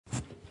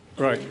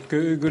Right.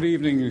 Good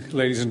evening,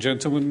 ladies and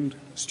gentlemen,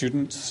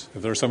 students,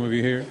 if there are some of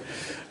you here,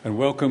 and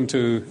welcome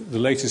to the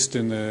latest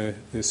in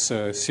this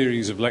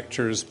series of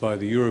lectures by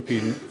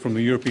from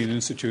the European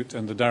Institute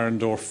and the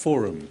Dahrendorf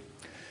Forum.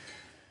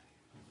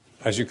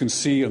 As you can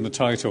see on the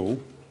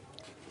title,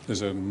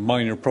 there's a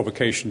minor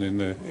provocation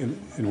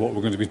in what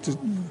we're going to be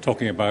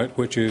talking about,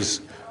 which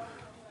is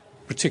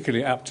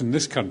particularly apt in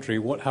this country: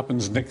 what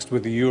happens next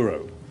with the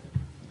euro?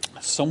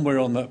 Somewhere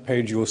on that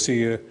page you'll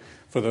see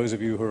for those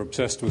of you who are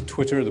obsessed with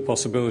Twitter, the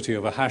possibility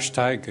of a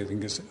hashtag. I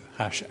think it's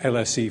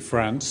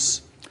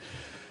 #LSEFrance.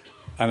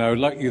 And I would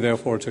like you,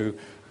 therefore, to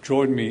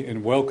join me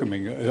in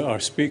welcoming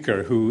our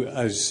speaker, who,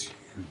 as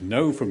you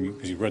know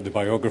because you've read the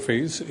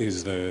biographies,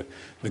 is the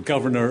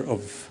governor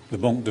of the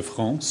Banque de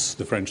France,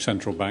 the French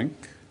central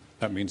bank.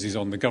 That means he's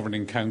on the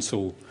governing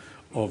council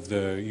of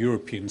the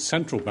European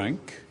Central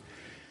Bank.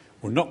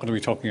 We're not going to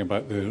be talking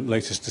about the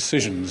latest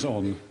decisions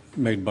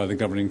made by the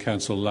Governing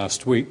Council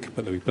last week,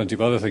 but there'll be plenty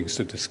of other things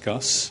to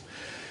discuss.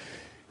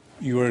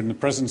 You are in the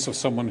presence of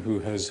someone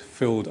who has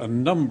filled a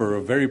number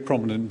of very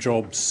prominent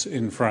jobs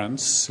in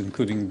France,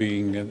 including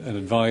being an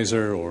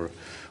advisor or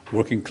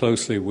working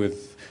closely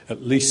with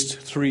at least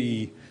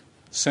 3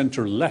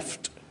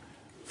 centre-left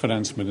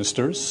finance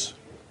ministers,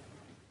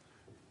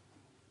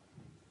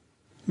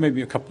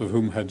 maybe a couple of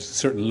whom had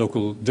certain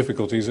local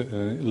difficulties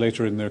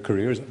later in their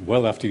careers,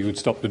 well after you had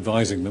stopped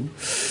advising them.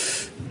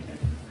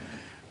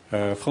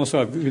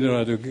 François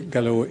Villeroy de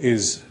Galhau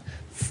is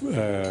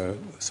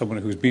someone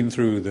who's been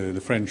through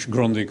the French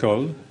Grande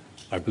École.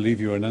 I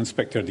believe you're an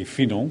inspecteur des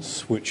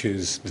finances, which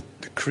is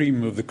the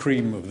cream of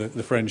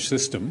the French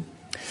system.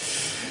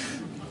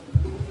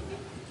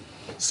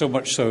 So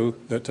much so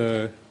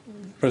that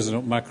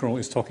President Macron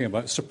is talking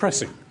about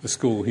suppressing the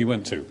school he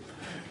went to,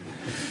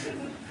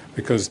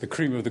 because the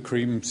cream of the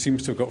cream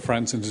seems to have got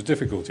France into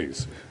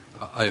difficulties.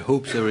 I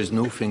hope there is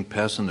nothing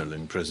personal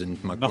in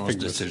President Macron's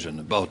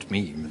decision about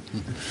me.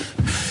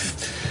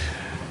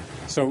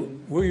 So,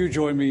 will you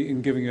join me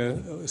in giving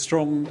a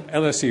strong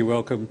LSE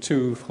welcome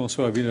to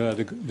François Villeroy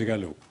de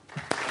Galhau?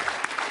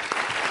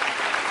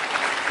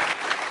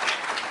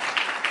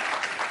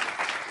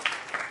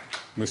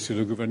 Monsieur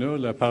le Gouverneur,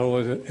 la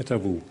parole est à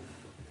vous.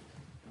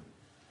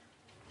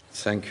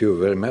 Thank you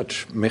very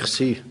much.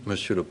 Merci,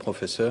 Monsieur le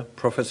Professeur.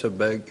 Professor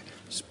Beg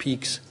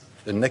speaks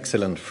an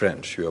excellent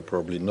French. You are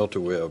probably not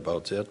aware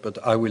about that, but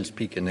I will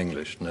speak in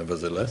English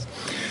nevertheless.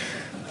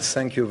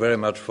 Thank you very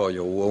much for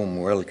your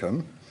warm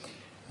welcome.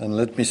 And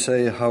let me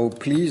say how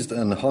pleased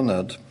and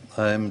honored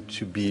I am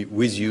to be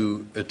with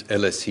you at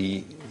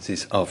LSE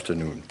this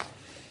afternoon.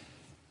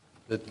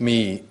 Let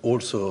me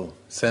also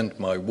send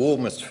my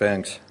warmest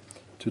thanks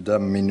to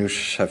Dame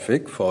Minouche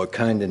Shafik for a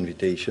kind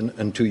invitation,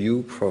 and to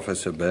you,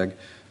 Professor Beg,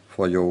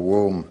 for your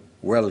warm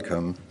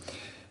welcome.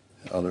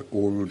 I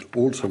would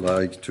also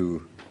like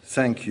to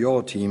thank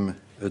your team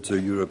at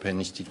the European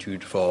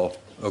Institute for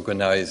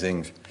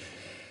organizing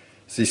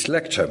this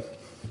lecture.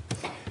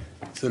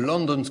 The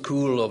London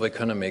School of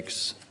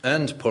Economics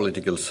and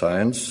Political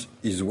Science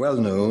is well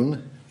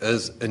known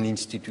as an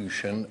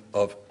institution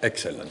of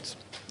excellence,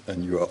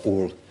 and you are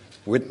all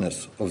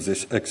witness of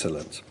this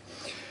excellence.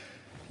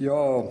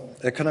 Your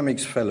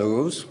economics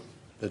fellows,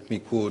 let me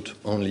quote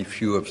only a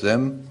few of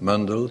them: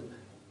 Mundell,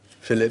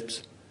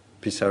 Phillips,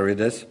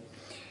 Pissarides,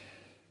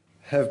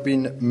 have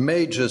been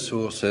major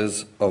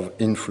sources of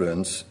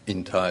influence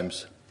in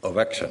times of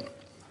action.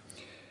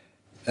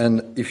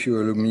 And if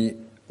you allow me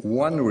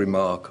one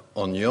remark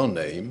on your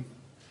name,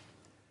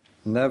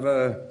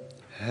 never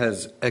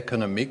has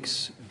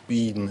economics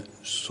been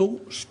so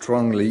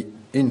strongly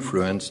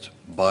influenced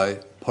by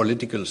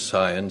political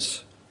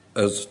science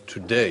as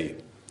today.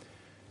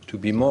 To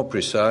be more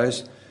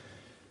precise,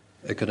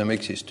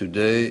 economics is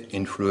today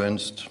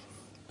influenced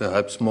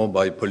perhaps more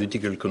by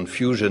political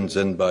confusion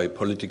than by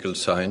political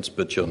science,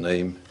 but your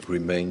name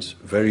remains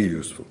very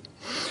useful.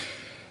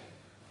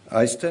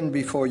 I stand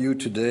before you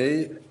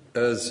today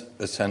as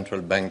a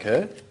central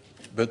banker,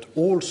 but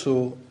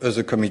also as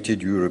a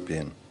committed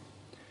European.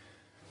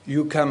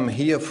 You come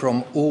here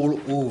from all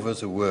over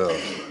the world,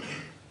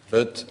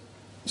 but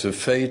the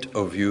fate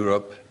of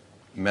Europe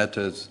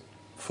matters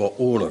for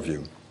all of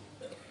you.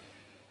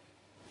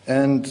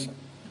 And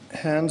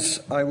hence,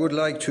 I would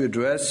like to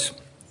address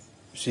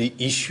the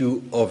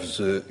issue of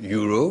the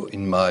euro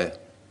in my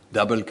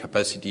double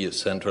capacity as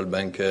central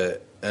banker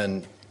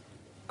and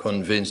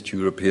convinced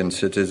European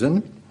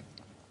citizen.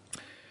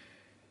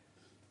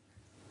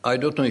 I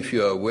don't know if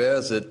you are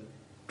aware that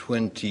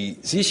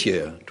this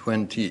year,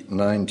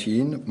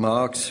 2019,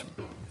 marks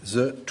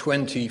the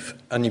 20th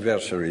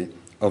anniversary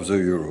of the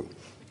euro.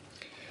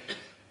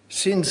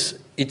 Since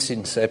its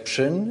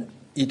inception,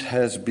 it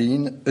has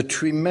been a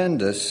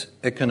tremendous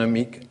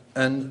economic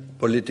and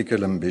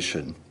political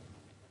ambition.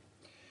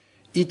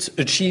 Its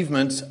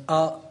achievements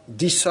are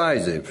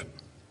decisive,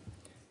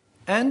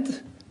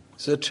 and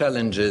the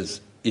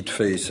challenges it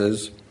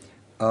faces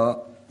are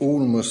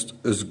almost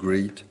as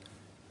great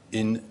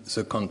in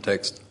the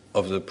context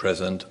of the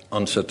present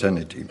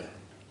uncertainty.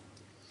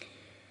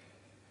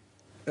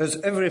 As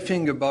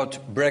everything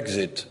about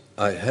Brexit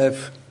I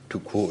have to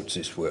quote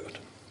this word.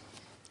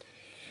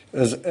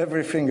 As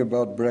everything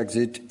about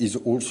Brexit is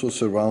also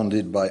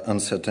surrounded by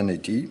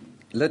uncertainty,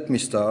 let me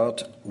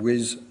start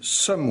with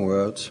some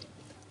words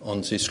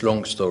on this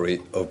long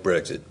story of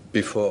Brexit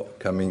before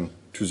coming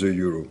to the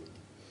euro.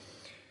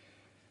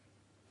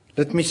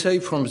 Let me say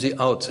from the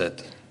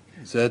outset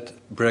that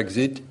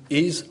Brexit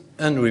is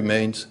and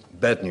remains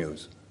bad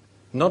news,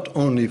 not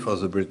only for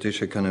the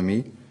British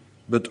economy,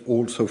 but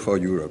also for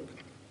Europe.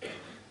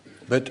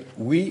 But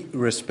we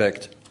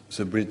respect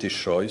the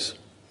British choice,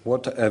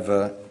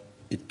 whatever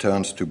it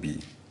turns to be.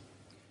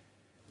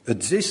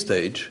 At this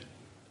stage,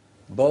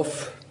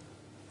 both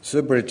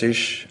the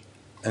British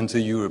and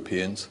the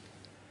Europeans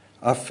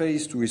are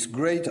faced with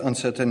great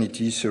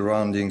uncertainty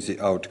surrounding the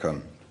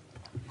outcome.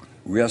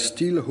 We are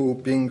still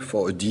hoping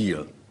for a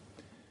deal,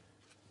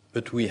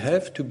 but we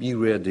have to be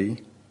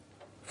ready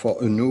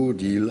for a no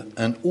deal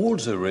and all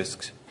the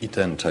risks it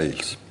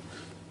entails.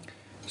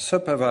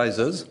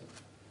 Supervisors,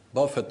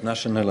 both at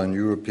national and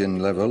European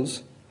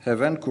levels,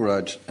 have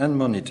encouraged and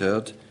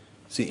monitored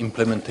the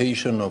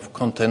implementation of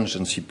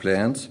contingency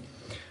plans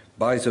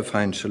by the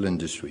financial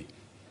industry.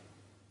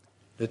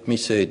 Let me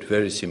say it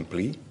very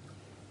simply.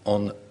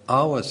 On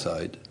our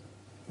side,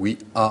 we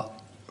are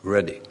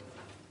ready.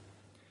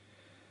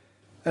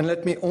 And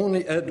let me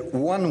only add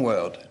one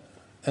word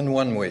and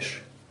one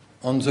wish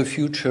on the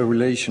future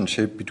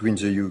relationship between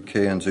the UK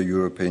and the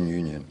European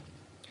Union.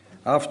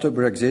 After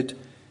Brexit,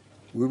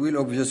 we will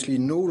obviously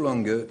no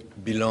longer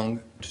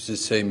belong to the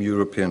same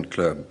European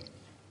club.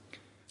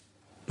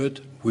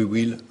 But we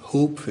will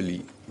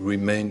hopefully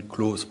remain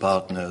close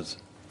partners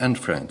and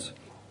friends.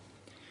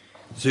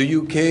 The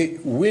UK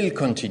will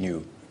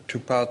continue to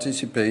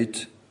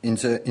participate in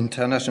the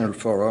international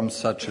forums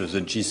such as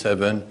the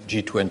G7,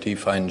 G20,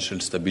 Financial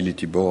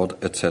Stability Board,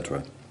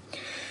 etc.,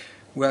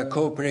 where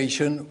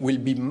cooperation will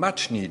be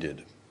much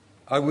needed.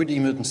 I would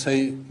even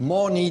say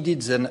more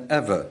needed than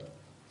ever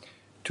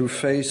to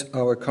face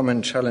our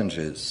common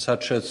challenges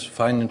such as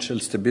financial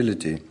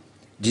stability,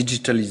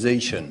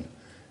 digitalization,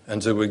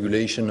 and the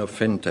regulation of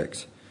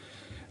fintechs,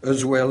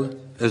 as well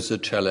as the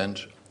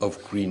challenge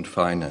of green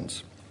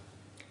finance.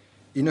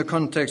 In a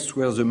context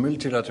where the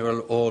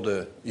multilateral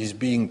order is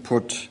being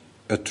put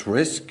at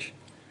risk,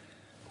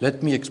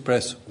 let me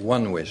express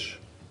one wish.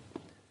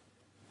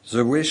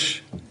 The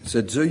wish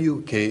that the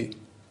UK,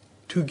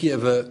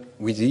 together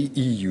with the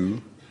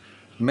EU,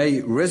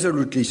 may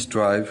resolutely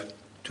strive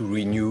to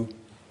renew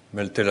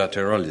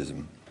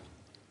multilateralism.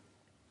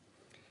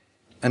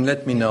 And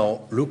let me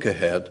now look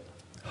ahead,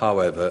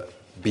 however,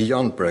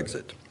 beyond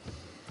Brexit,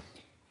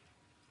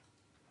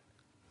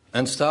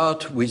 and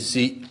start with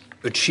the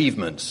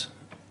achievements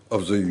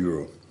of the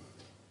euro.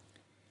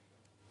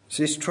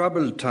 These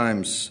troubled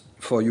times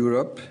for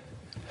Europe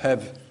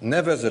have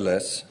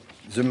nevertheless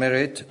the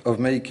merit of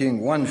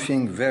making one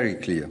thing very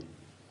clear.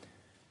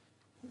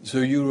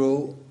 The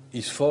euro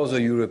is for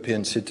the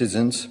European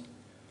citizens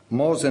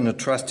more than a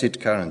trusted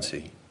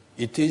currency.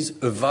 It is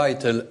a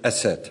vital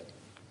asset.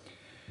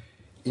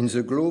 In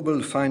the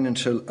global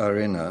financial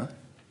arena,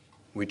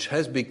 which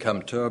has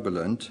become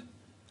turbulent,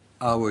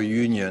 our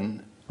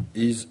union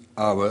is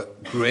our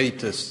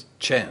greatest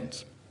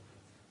chance.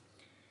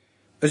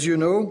 As you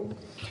know,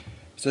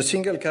 the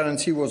single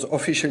currency was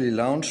officially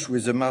launched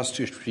with the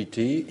Maastricht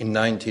Treaty in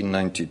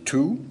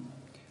 1992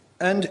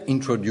 and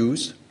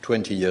introduced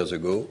 20 years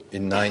ago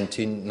in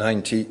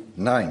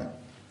 1999.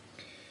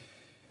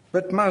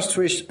 But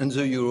Maastricht and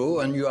the euro,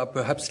 and you are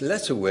perhaps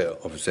less aware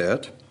of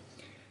that,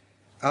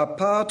 are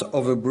part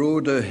of a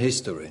broader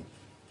history.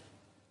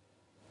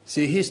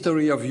 The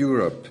history of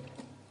Europe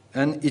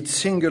and its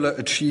singular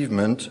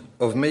achievement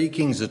of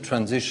making the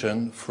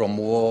transition from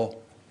war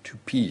to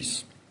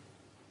peace.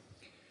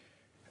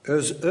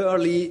 As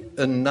early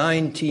as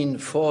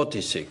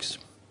 1946,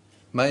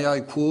 may I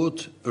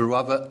quote a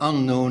rather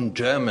unknown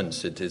German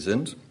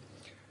citizen,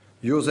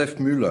 Josef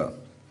Müller,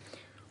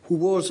 who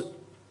was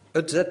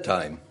at that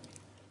time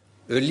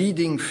a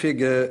leading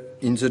figure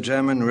in the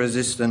German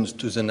resistance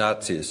to the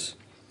Nazis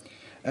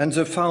and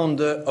the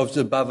founder of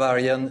the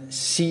Bavarian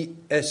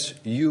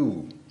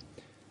CSU.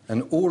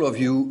 And all of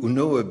you who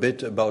know a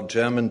bit about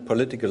German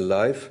political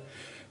life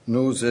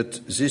know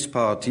that this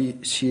party,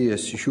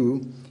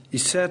 CSU,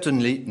 is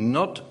certainly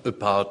not a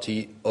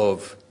party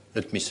of,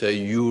 let me say,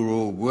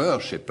 Euro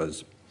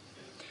worshippers.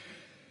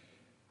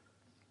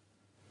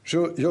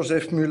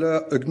 Josef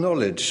Müller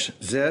acknowledged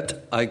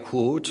that, I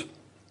quote,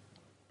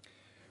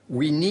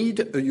 "We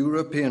need a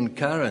European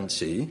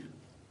currency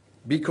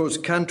because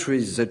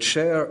countries that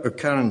share a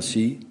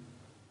currency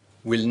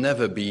will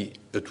never be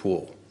at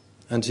war."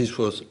 And this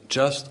was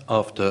just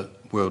after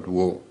World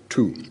War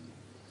II.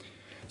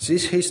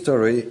 This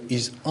history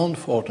is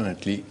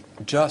unfortunately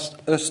just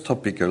as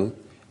topical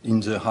in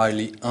the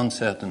highly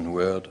uncertain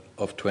world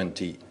of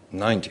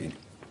 2019.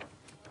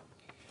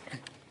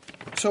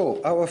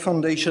 So, our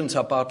foundations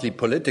are partly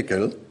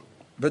political,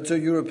 but the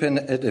European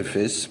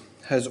edifice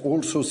has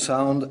also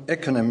sound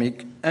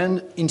economic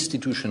and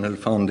institutional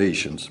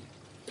foundations.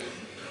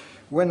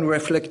 When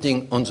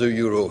reflecting on the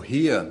euro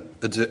here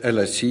at the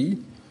LSE,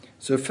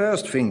 The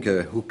first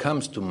thinker who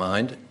comes to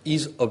mind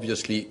is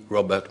obviously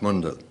Robert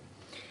Mundell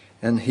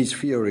and his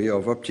theory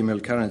of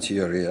optimal currency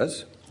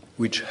areas,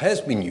 which has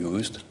been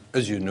used,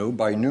 as you know,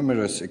 by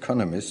numerous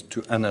economists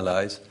to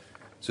analyze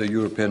the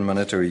European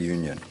Monetary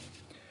Union.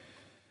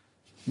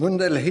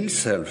 Mundell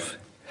himself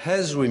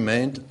has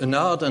remained an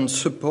ardent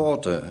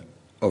supporter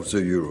of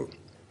the euro.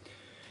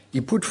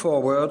 He put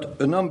forward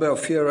a number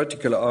of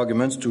theoretical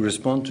arguments to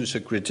respond to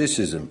the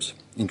criticisms,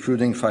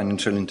 including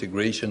financial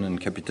integration and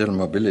capital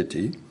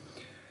mobility,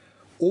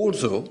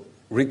 also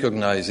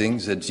recognizing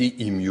that the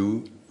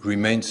EMU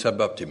remains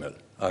suboptimal.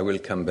 I will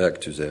come back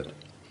to that.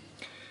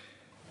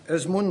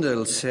 As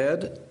Mundell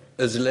said,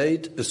 as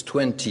late as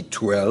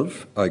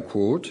 2012, I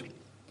quote,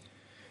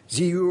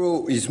 "The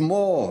euro is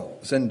more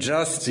than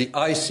just the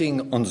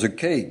icing on the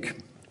cake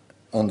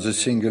on the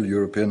single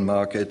European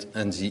market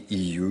and the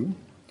EU.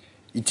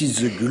 It is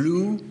the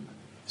glue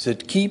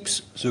that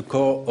keeps the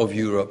core of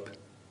Europe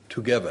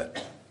together."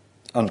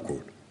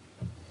 Unquote.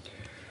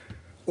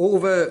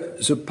 Over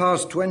the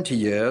past 20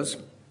 years,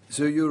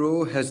 the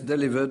euro has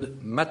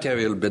delivered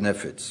material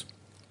benefits.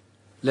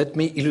 Let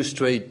me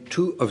illustrate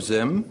two of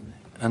them,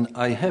 and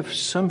I have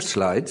some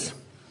slides,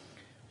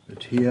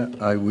 but here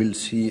I will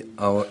see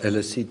our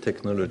LSE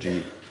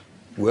technology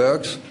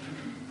works.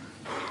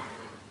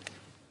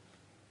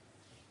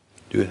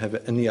 Do you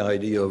have any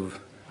idea of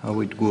how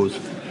it goes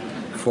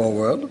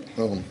forward?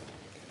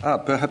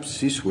 Perhaps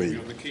this way.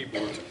 On the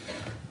keyboard.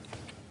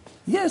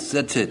 Yes,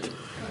 that's it.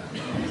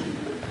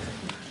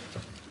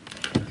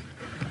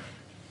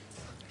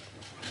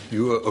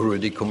 You are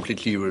already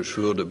completely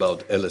reassured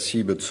about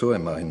LSE, but so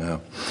am I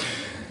now.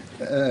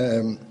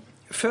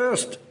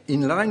 First,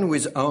 in line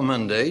with our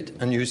mandate,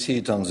 and you see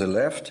it on the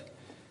left,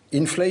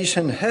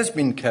 inflation has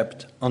been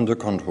kept under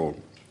control.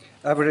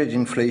 Average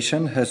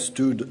inflation has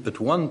stood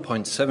at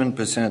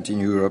 1.7% in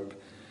Europe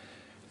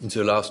in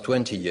the last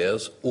 20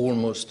 years,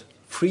 almost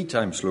 3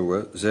 times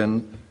lower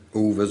than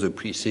over the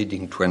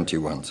preceding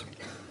 21.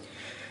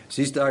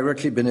 This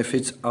directly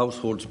benefits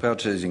households'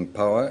 purchasing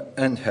power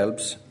and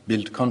helps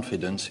build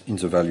confidence in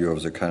the value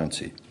of the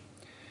currency.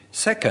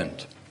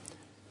 Second,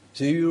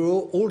 the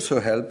euro also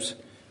helps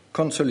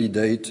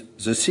consolidate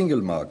the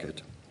single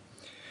market.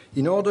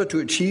 In order to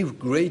achieve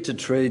greater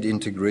trade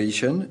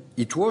integration,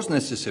 it was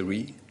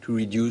necessary to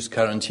reduce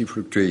currency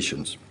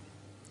fluctuations.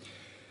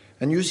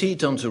 And you see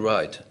it on the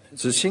right.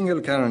 The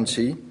single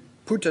currency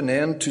put an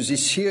end to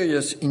these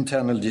serious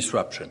internal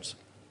disruptions.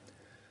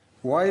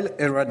 While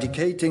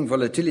eradicating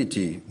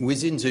volatility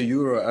within the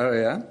euro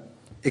area,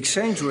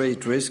 exchange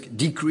rate risk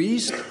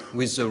decreased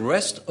with the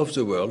rest of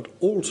the world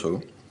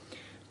also,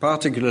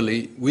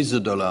 particularly with the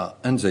dollar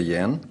and the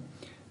yen,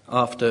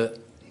 after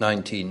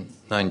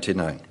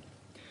 1999.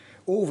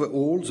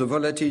 Overall, the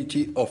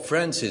volatility of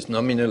France's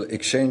nominal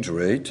exchange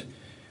rate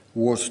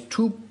was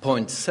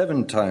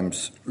 2.7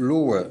 times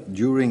lower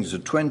during the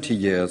 20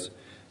 years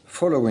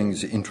following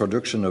the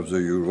introduction of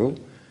the euro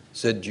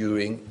than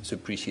during the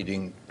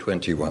preceding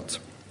 21.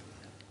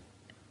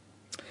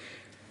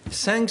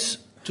 Thanks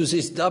to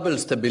this double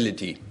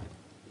stability,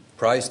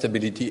 price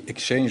stability,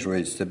 exchange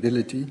rate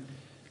stability,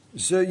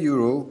 the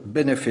euro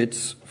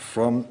benefits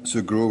from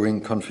the growing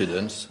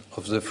confidence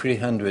of the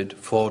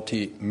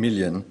 340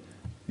 million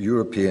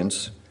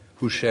Europeans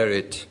who share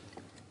it.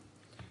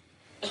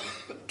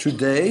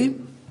 Today,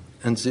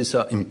 and these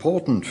are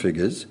important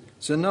figures,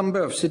 the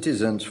number of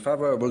citizens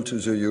favorable to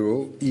the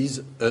euro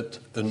is at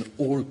an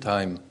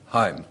all-time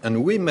high,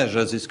 and we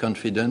measure this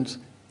confidence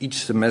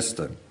each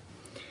semester.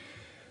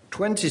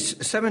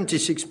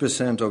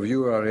 76% of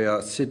euro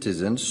area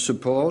citizens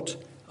support,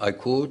 I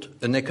quote,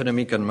 an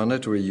economic and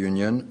monetary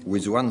union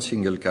with one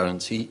single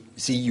currency,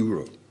 the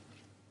euro.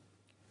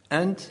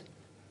 And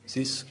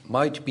this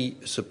might be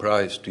a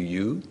surprise to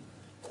you.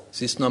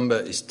 This number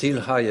is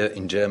still higher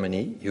in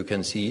Germany, you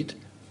can see it,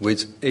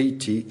 with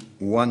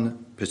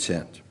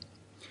 81%.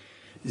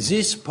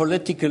 This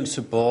political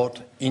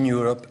support in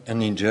Europe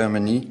and in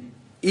Germany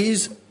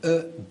is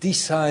a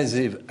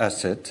decisive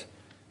asset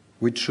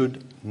which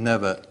should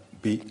never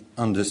be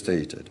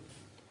understated.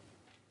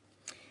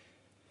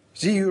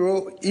 The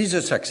euro is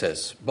a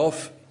success,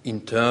 both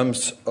in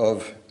terms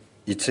of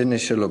its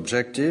initial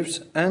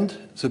objectives and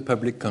the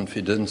public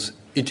confidence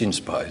it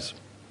inspires.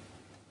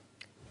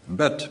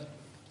 But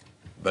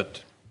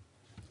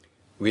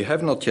we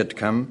have not yet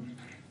come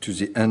to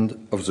the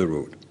end of the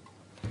road.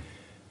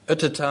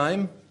 At a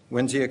time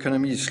when the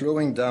economy is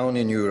slowing down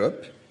in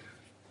Europe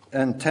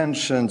and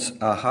tensions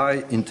are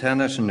high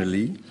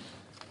internationally,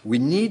 we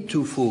need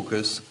to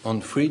focus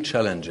on 3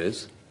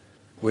 challenges,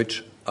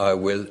 which I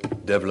will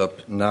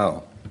develop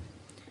now: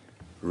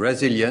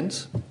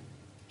 resilience,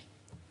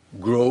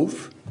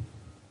 growth,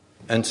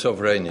 and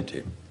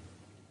sovereignty.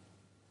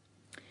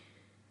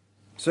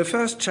 The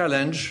first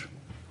challenge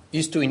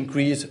is to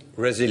increase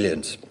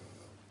resilience.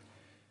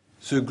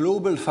 The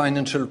global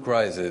financial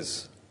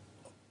crisis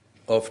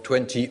of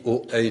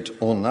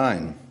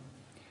 2008-09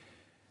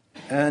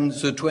 and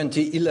the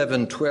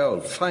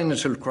 2011-12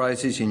 financial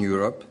crisis in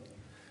Europe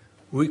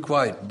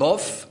required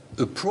both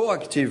a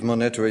proactive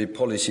monetary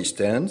policy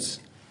stance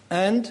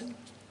and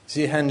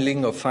the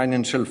handling of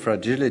financial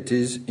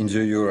fragilities in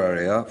the euro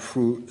area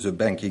through the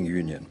banking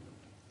union.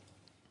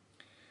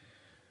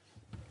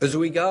 As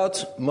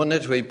regards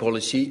monetary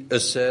policy,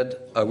 as said,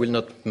 I will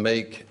not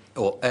make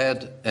or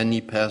add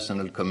any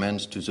personal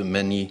comments to the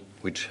many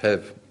which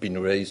have been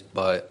raised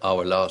by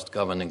our last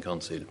Governing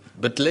Council.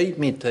 But let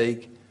me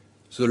take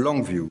the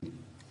long view.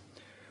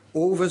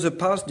 Over the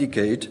past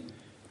decade,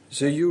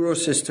 the euro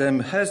system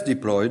has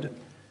deployed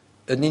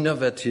an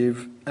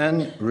innovative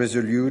and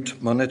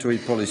resolute monetary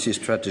policy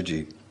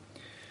strategy,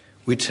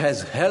 which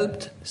has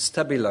helped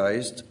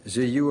stabilize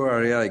the euro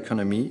area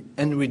economy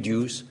and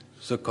reduce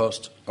the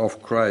cost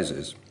of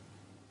crisis.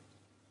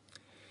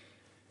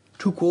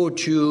 To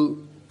quote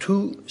you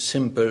two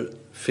simple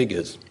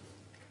figures,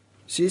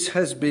 this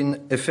has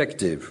been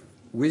effective,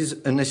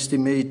 with an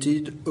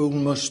estimated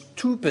almost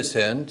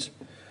 2%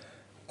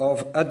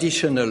 of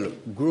additional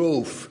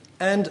growth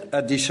and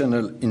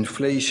additional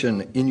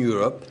inflation in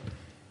Europe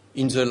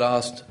in the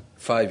last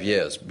 5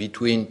 years,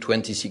 between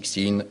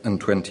 2016 and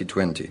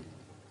 2020.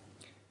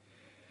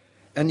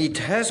 And it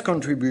has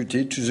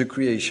contributed to the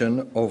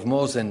creation of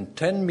more than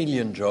 10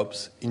 million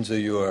jobs in the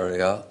euro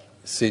area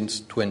since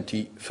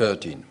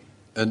 2013,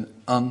 an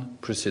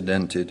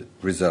unprecedented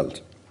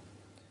result.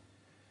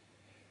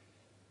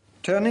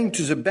 Turning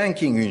to the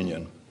banking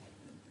union,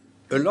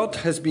 a lot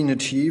has been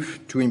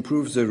achieved to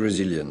improve the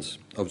resilience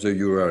of the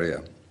euro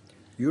area.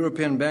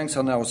 European banks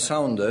are now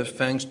sounder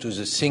thanks to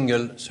the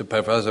single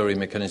supervisory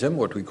mechanism,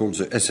 what we call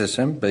the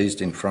SSM, based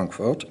in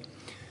Frankfurt,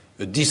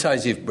 a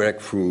decisive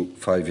breakthrough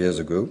 5 years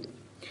ago,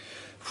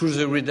 through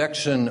the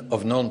reduction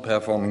of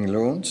non-performing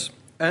loans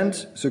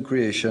and the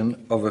creation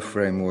of a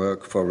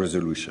framework for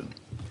resolution.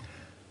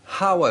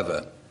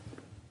 However,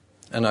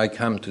 and I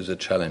come to the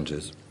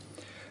challenges,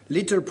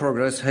 little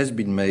progress has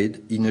been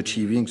made in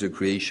achieving the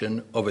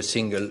creation of a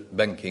single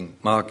banking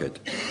market,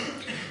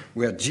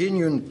 where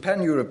genuine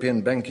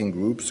pan-European banking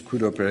groups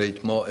could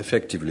operate more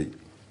effectively.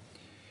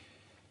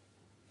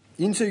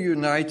 In the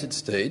United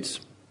States,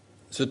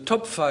 the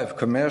top 5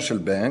 commercial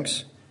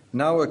banks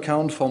now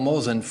account for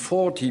more than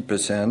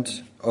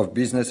 40% of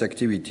business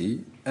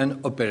activity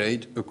and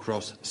operate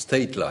across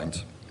state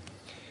lines.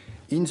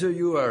 In the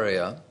euro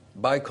area,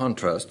 by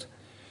contrast,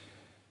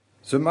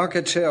 the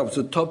market share of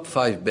the top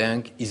 5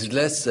 banks is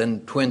less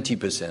than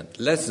 20%,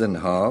 less than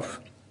half,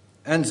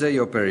 and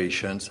their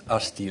operations are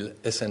still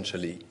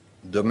essentially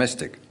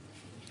domestic.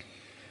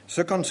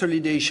 The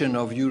consolidation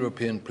of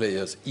European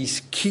players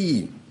is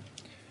key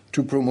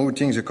to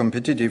promoting the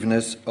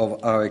competitiveness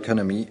of our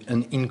economy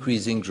and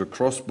increasing the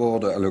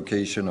cross-border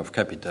allocation of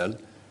capital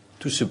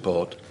to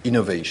support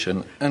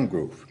innovation and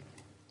growth.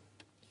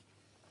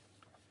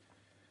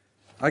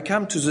 I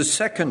come to the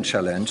second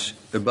challenge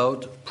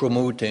about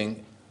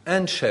promoting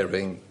and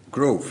sharing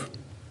growth.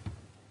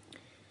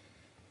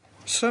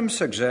 Some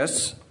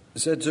suggest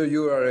that the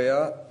euro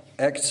area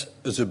acts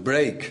as a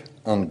brake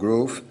on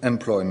growth,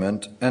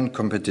 employment, and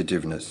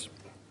competitiveness.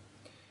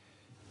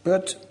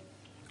 But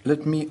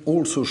let me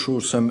also show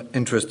some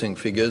interesting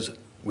figures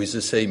with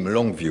the same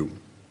long view.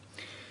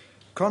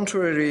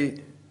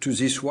 Contrary to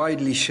this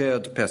widely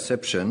shared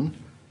perception,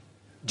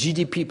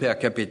 GDP per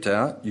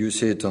capita, you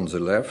see it on the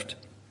left,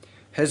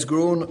 has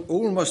grown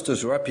almost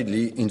as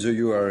rapidly in the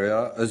euro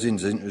area as in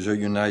the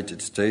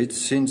United States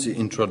since the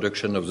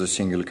introduction of the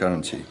single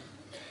currency.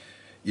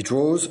 It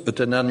rose at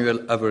an annual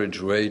average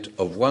rate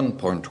of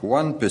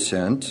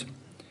 1.1%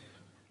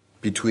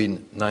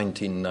 between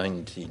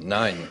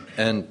 1999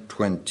 and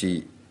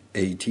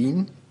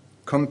 2018,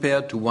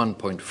 compared to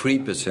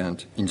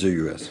 1.3% in the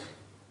US.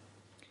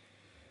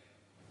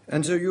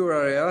 And the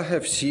euro area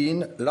have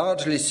seen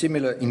largely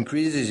similar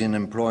increases in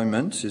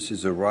employment, this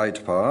is the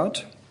right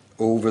part,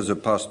 over the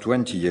past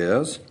 20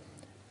 years,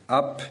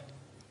 up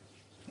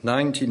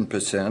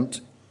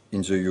 19%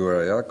 in the euro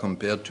area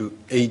compared to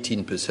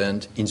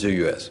 18% in the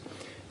US.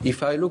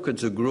 If I look at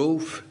the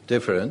growth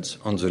difference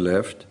on the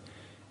left,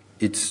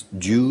 it's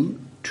due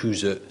to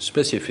the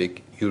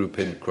specific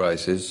European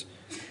crisis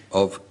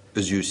of,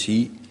 as you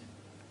see,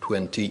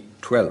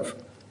 2012.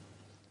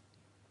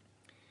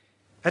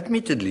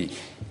 Admittedly,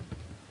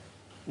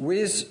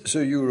 with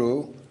the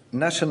euro,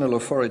 national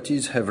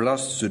authorities have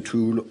lost the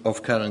tool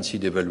of currency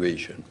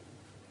devaluation.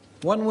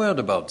 One word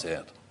about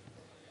that.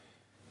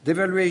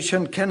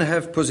 Devaluation can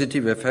have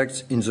positive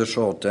effects in the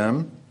short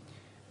term,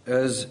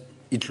 as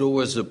it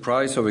lowers the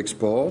price of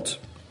export,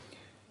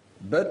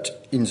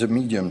 but in the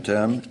medium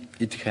term,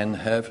 it can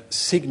have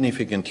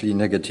significantly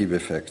negative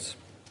effects.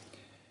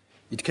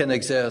 It can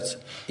exert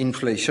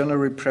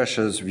inflationary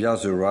pressures via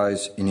the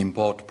rise in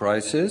import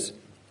prices,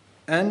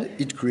 and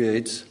it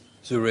creates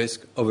the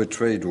risk of a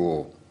trade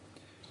war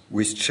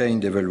with chain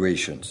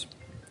devaluations.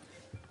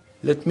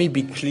 Let me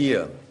be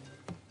clear.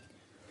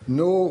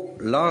 No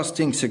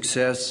lasting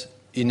success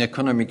in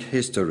economic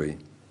history,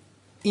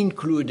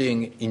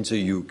 including in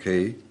the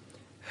UK,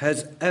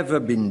 has ever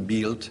been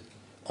built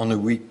on a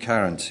weak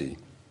currency.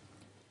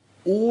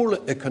 All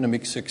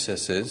economic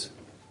successes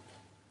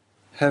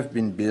have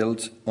been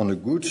built on a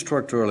good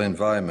structural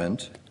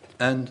environment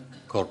and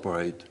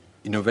corporate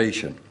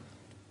innovation.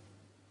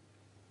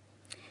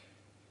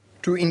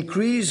 to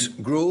increase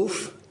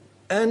growth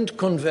and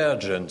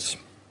convergence,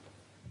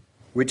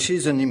 which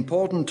is an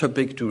important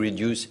topic to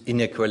reduce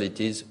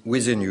inequalities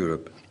within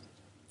Europe.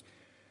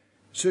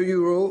 The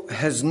euro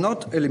has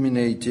not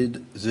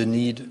eliminated the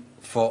need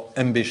for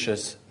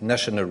ambitious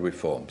national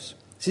reforms.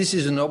 This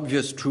is an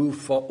obvious truth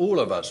for all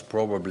of us,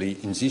 probably,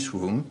 in this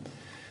room,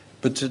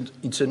 but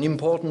it's an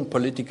important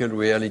political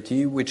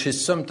reality which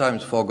is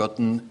sometimes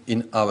forgotten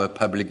in our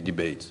public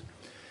debates.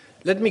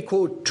 Let me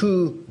quote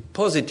two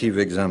positive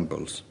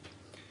examples.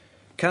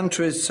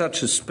 Countries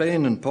such as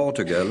Spain and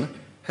Portugal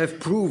have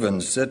proven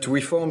that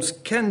reforms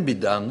can be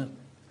done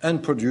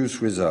and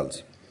produce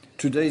results.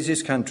 Today,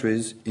 these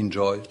countries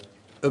enjoy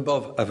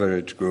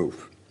above-average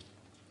growth.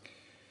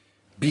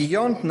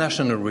 Beyond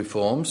national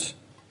reforms,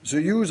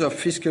 the use of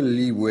fiscal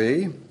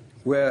leeway,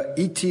 where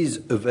it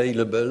is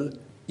available,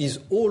 is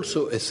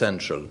also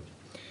essential,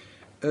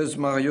 as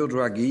Mario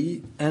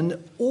Draghi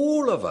and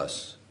all of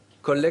us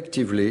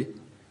collectively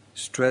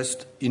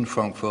stressed in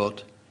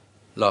Frankfurt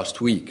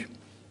last week.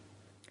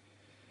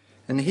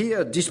 And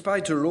here,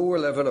 despite a lower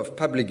level of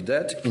public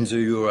debt in the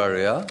euro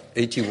area,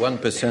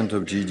 81%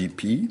 of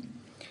GDP,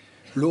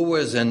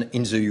 lower than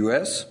in the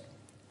US,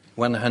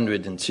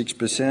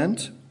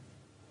 106%,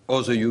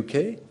 or the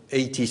UK,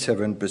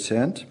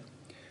 87%,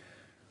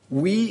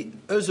 we,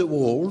 as a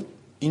whole,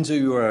 in the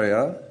euro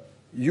area,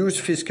 use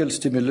fiscal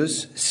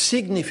stimulus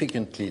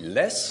significantly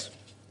less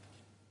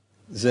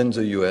than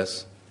the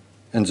US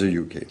and the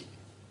UK.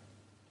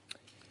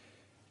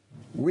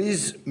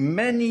 With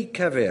many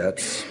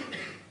caveats,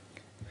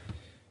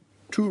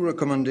 two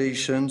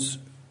recommendations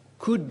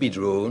could be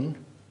drawn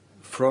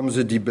from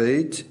the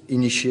debate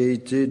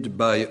initiated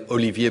by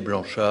Olivier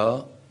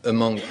Blanchard,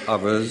 among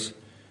others,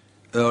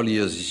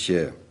 earlier this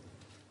year.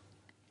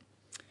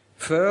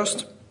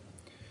 First,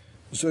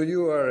 the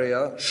euro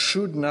area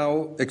should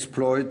now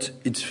exploit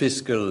its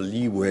fiscal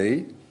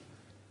leeway,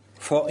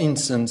 for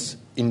instance,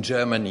 in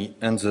Germany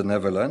and the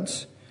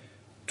Netherlands,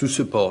 to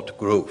support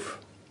growth.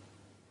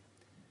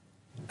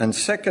 And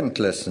second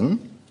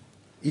lesson,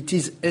 it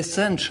is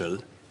essential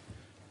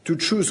to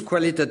choose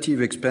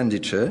qualitative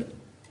expenditure,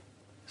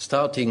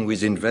 starting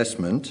with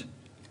investment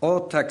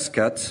or tax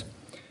cuts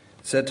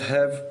that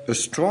have a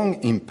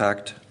strong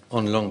impact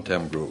on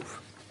long-term growth.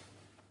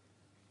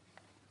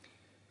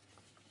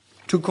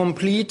 To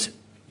complete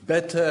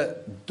better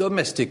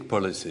domestic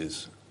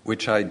policies,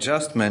 which I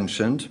just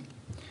mentioned,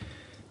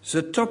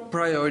 the top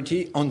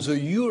priority on the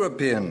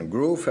European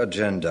growth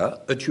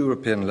agenda at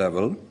European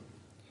level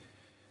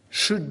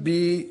should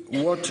be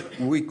what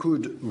we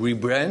could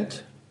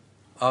rebrand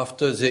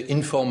after the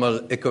informal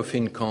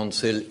ECOFIN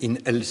Council in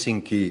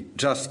Helsinki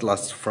just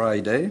last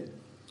Friday,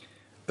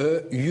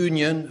 a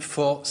union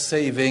for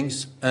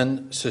savings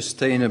and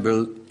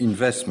sustainable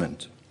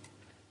investment.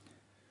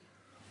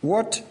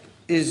 What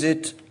is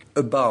it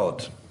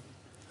about?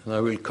 And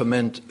I will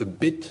comment a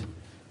bit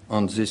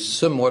on this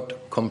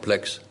somewhat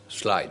complex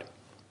slide.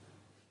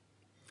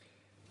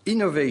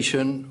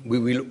 Innovation, we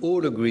will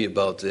all agree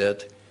about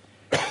that,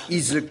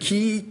 is the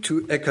key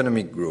to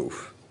economic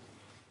growth.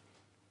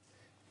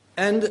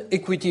 And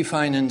equity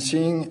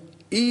financing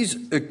is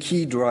a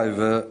key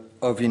driver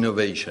of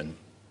innovation.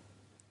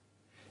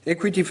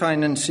 Equity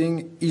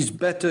financing is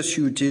better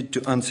suited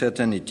to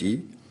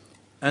uncertainty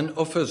and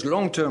offers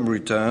long-term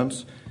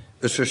returns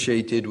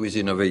associated with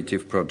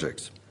innovative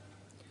projects.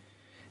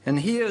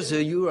 And here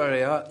the euro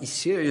area is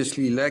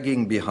seriously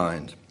lagging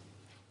behind.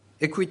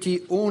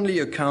 Equity only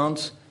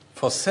accounts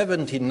for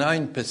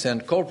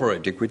 79%,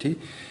 corporate equity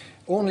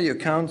only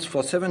accounts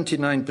for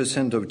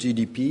 79% of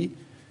GDP,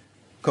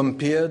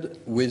 compared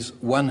with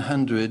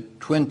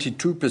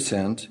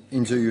 122%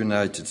 in the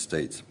United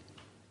States.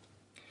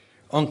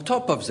 On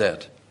top of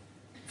that,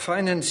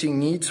 financing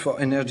needs for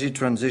energy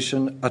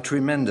transition are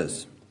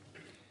tremendous.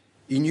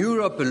 In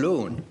Europe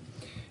alone,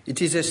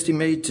 it is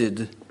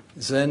estimated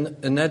that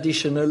an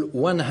additional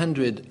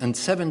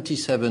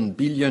 177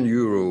 billion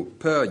euro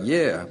per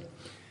year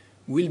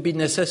will be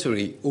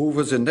necessary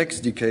over the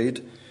next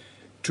decade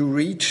to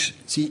reach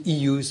the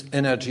EU's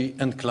energy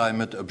and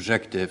climate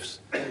objectives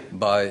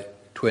by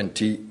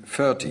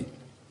 2030.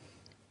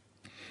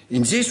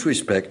 In this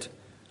respect,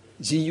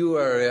 the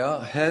euro area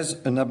has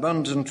an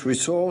abundant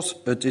resource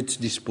at its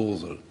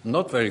disposal,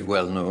 not very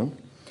well known,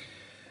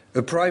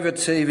 a private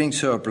saving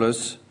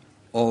surplus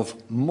of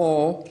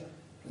more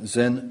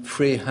than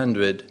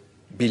 300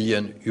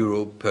 billion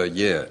euro per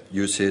year.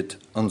 You see it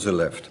on the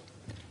left,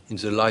 in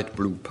the light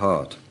blue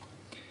part.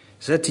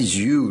 That is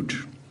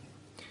huge.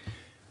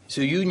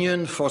 The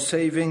Union for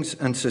Savings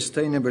and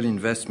Sustainable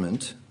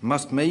Investment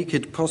must make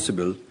it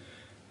possible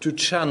to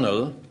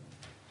channel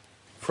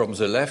from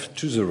the left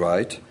to the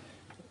right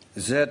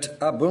that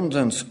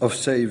abundance of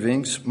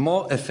savings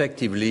more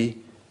effectively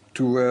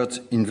towards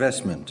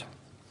investment.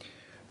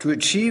 To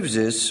achieve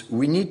this,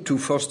 we need to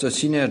foster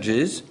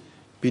synergies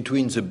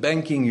between the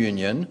banking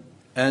union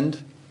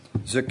and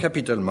the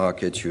capital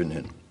markets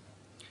union.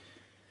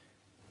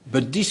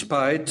 But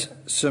despite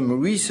some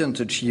recent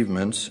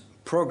achievements,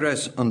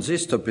 progress on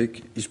this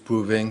topic is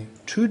proving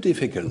too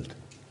difficult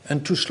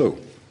and too slow.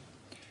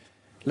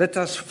 Let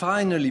us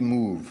finally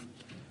move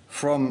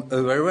from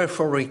a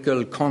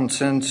rhetorical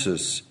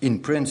consensus in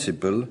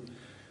principle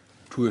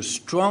to a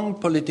strong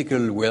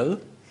political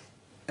will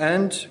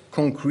and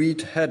concrete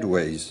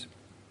headways,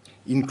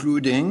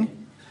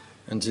 including,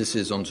 and this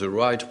is on the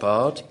right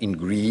part in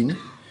green,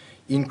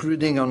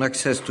 including on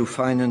access to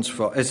finance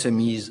for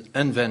SMEs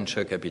and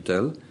venture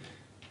capital,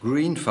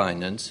 green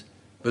finance,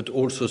 but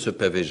also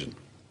supervision.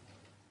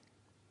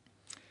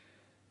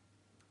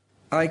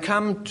 I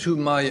come to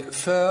my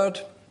third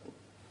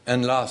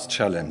and last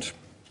challenge,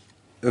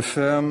 a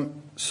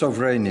firm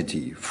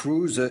sovereignty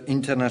through the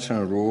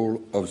international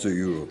role of the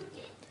euro.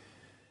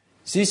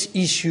 This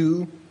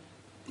issue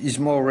is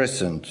more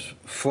recent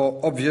for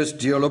obvious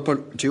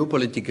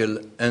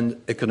geopolitical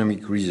and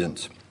economic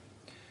reasons.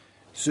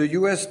 The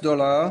US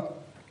dollar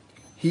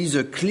has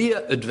a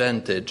clear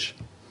advantage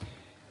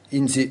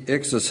in the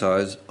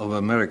exercise of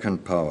American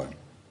power,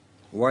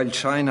 while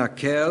China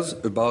cares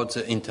about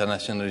the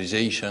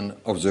internationalization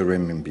of the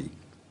renminbi.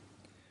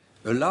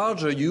 A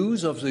larger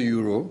use of the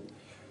euro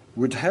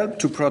would help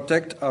to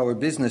protect our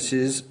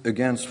businesses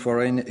against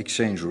foreign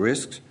exchange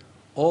risks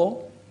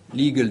or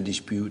legal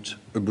disputes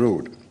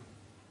abroad.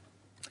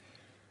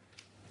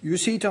 You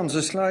see it on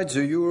the slide,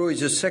 the euro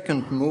is the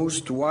second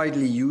most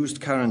widely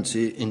used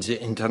currency in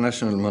the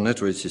international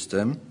monetary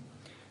system,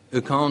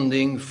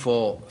 accounting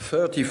for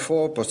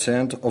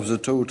 34% of the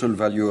total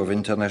value of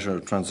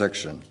international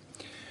transactions,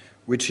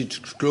 which is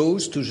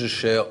close to the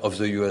share of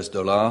the US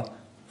dollar,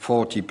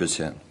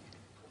 40%.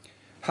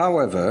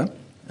 However,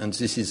 and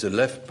this is the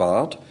left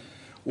part,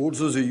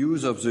 although the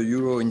use of the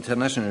euro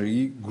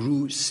internationally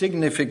grew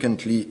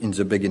significantly in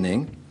the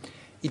beginning,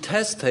 it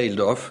has tailed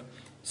off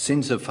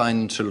since the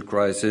financial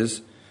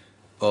crisis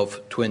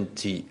of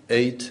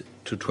 2008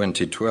 to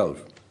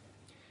 2012.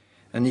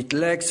 And it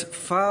lags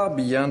far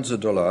beyond the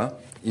dollar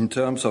in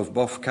terms of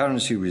both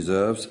currency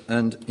reserves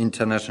and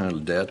international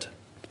debt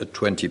at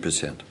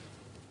 20%.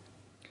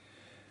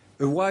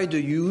 A wider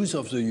use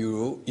of the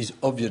euro is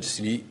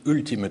obviously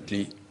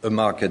ultimately a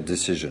market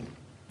decision.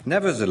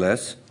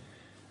 Nevertheless,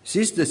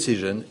 this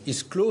decision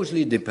is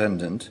closely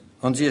dependent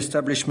on the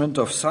establishment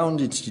of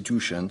sound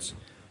institutions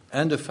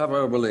and a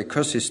favorable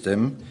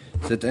ecosystem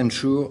that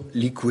ensure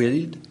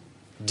liquid,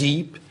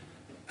 deep,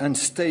 and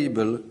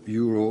stable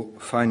euro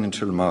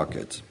financial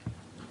markets.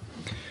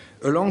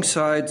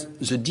 Alongside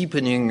the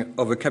deepening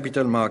of a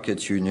capital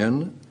markets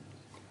union,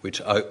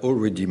 which I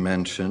already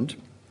mentioned,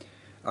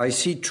 I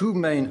see two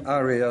main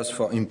areas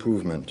for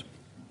improvement.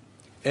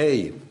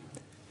 A,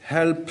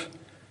 help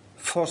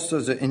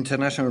foster the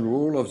international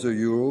role of the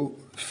euro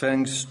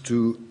thanks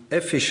to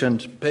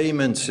efficient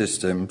payment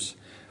systems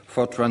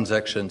for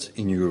transactions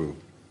in euro.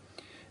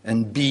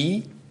 And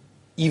B,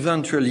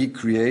 eventually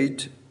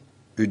create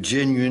a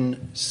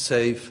genuine,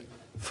 safe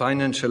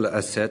financial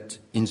asset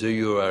in the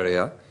euro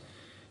area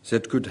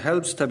that could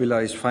help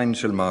stabilize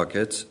financial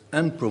markets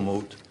and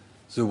promote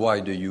the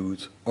wider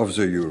use of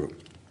the euro.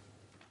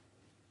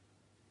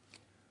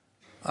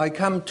 I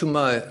come to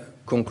my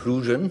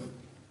conclusion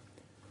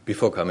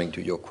before coming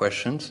to your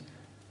questions,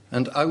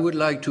 and I would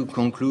like to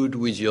conclude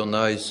with your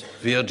nice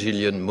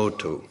Virgilian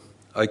motto.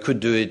 I could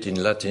do it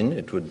in Latin,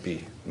 it would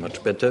be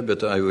much better,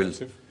 but I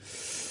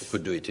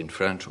could do it in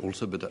French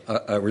also, but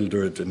I will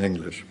do it in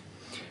English.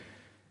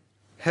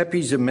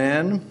 Happy the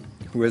man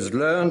who has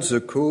learned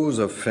the cause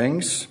of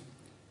things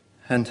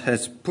and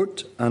has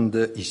put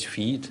under his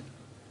feet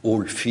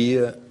all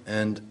fear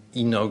and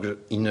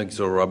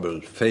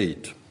inexorable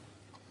fate.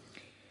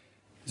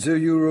 The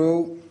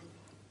euro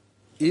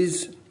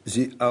is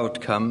the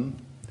outcome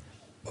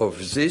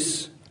of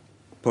this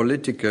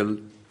political,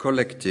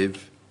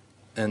 collective,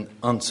 and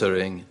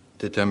answering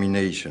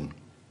determination.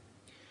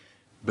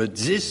 But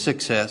this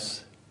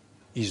success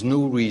is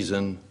no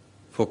reason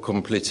for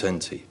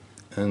complacency,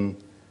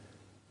 and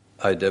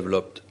I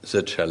developed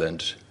the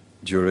challenge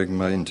during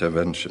my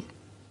intervention.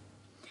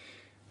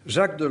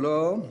 Jacques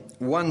Delors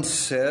once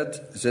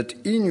said that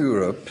in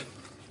Europe,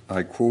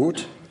 I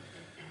quote,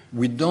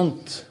 "We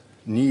don't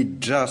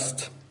need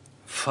just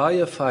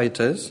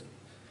firefighters,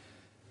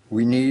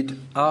 we need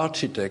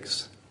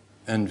architects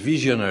and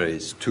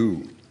visionaries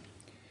too."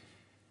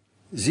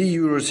 The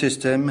euro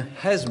system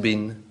has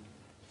been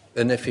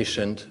an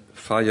efficient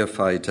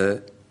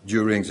firefighter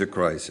during the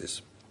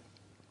crisis.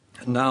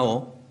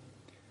 Now,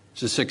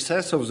 the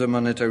success of the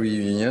monetary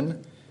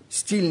union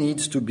still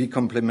needs to be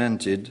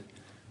complemented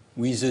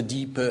with a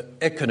deeper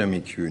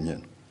economic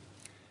union.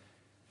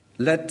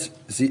 Let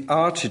the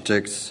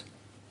architects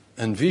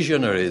and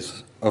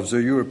visionaries of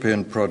the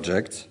European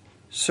project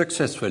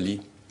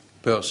successfully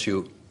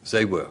pursue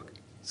their work.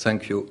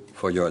 Thank you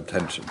for your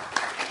attention.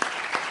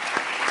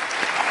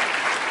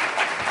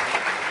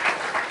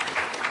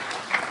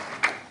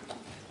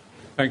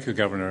 Thank you,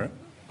 Governor.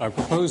 I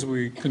propose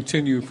we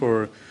continue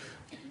for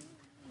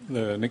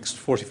the next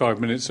 45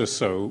 minutes or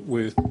so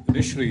with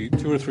initially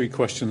 2 or 3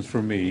 questions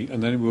from me,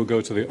 and then we'll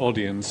go to the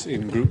audience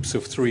in groups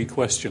of 3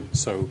 questions.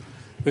 So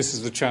this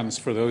is the chance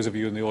for those of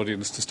you in the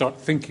audience to start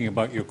thinking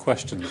about your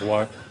questions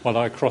while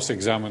I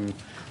cross-examine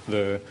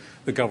the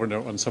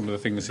Governor on some of the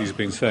things he's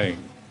been saying.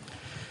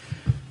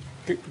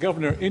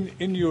 Governor, in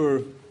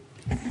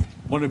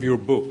one of your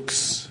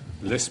books,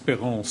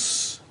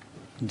 L'Espérance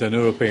d'un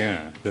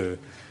Européen,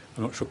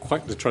 I'm not sure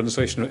quite the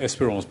translation of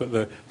espérance, but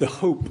the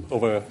hope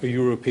of a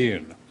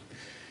European,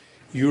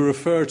 you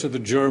refer to the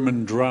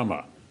German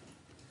drama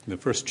in the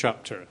first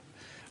chapter.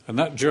 And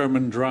that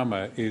German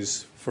drama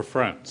is for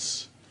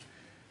France.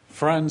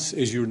 France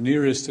is your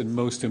nearest and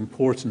most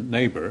important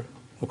neighbour,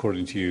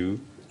 according to you,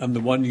 and the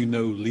one you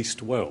know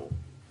least well.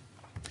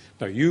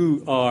 Now,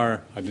 you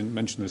are, I didn't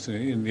mention this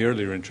in the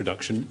earlier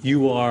introduction,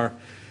 you are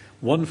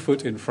 1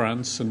 foot in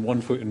France and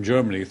 1 foot in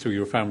Germany through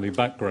your family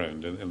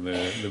background in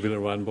the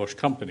Villeroy and Boch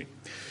company.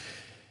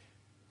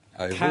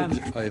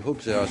 I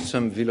hope there are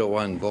some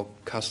Villeroy and Boch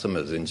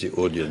customers in the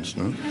audience,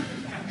 no?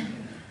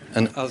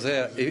 And are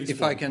there,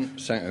 if I can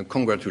say,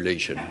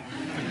 congratulations.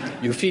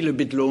 You feel a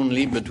bit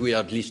lonely, but we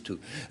are at least two.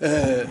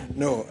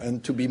 No,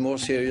 and to be more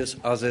serious,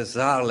 are there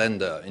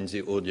Saarländer in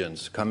the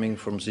audience coming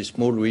from the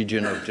small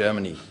region of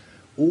Germany?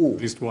 Oh,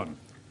 at least one.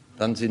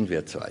 Dann sind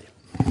wir zwei.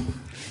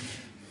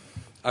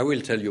 I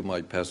will tell you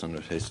my personal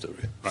history.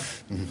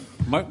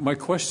 Right. My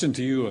question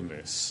to you on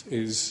this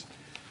is,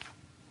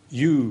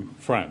 you,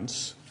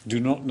 France, do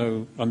not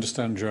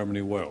understand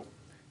Germany well.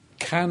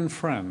 Can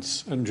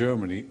France and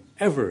Germany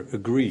ever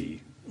agree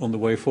on the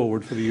way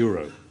forward for the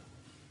euro?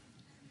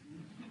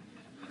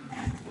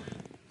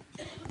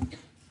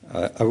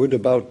 I would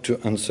about to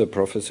answer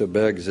Professor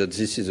Berg that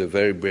this is a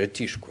very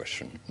British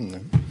question.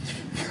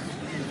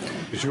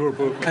 It's your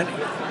book.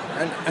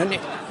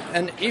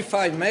 And if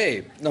I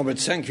may, no, but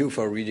thank you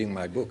for reading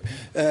my book.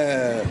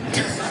 And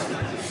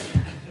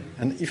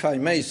if I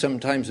may,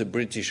 sometimes a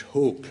British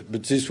hope,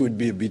 but this would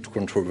be a bit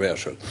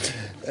controversial.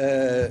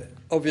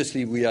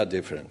 Obviously, we are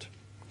different,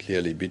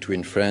 clearly,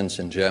 between France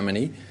and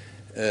Germany.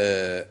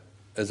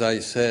 As I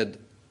said,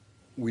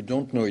 we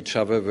don't know each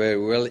other very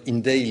well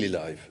in daily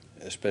life,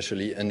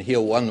 especially. And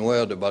here, one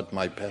word about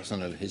my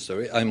personal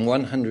history. I'm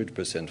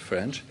 100%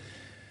 French,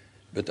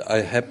 but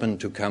I happen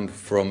to come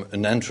from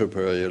an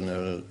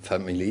entrepreneurial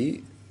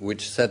family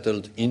which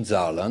settled in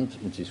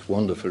Saarland, in this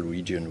wonderful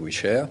region we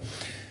share,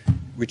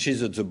 which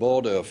is at the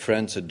border of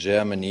France and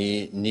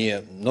Germany,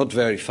 not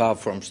very far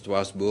from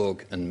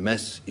Strasbourg and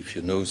Metz, if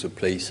you know the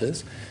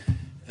places.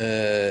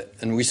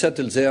 And we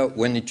settled there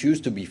when it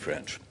used to be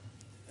French.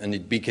 And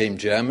it became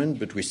German,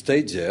 but we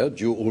stayed there,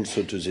 due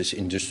also to this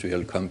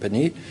industrial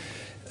company.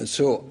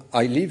 So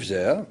I live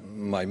there,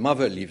 my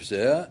mother lives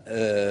there,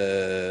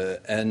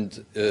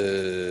 and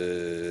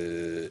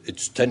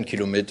it's 10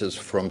 kilometers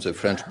from the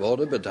French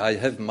border, but I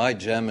have my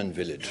German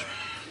village.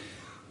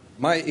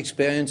 My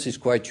experience is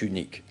quite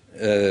unique.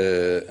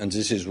 And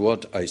this is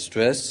what I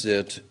stress,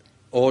 that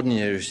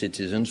ordinary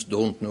citizens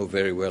don't know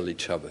very well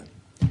each other.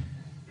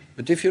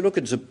 But if you look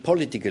at the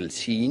political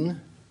scene,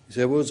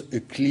 there was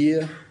a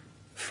clear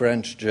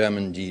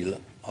French-German deal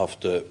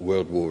after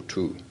World War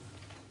II.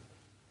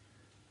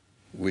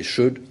 We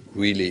should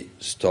really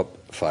stop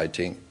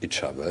fighting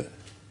each other.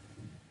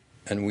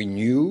 And we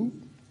knew,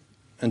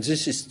 and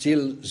this is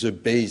still the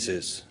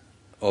basis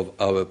of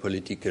our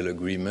political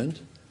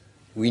agreement,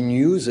 we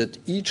knew that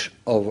each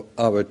of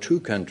our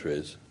two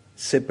countries,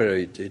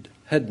 separated,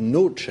 had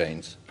no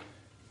chance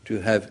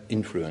to have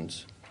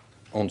influence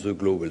on the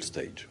global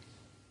stage.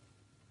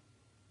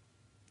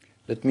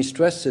 Let me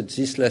stress that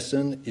this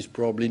lesson is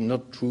probably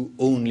not true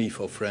only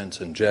for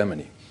France and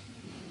Germany,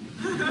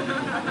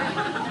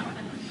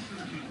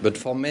 but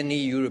for many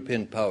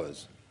European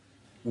powers.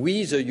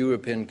 We, the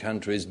European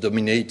countries,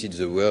 dominated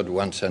the world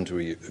 1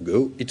 century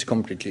ago. It's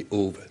completely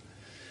over.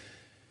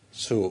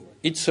 So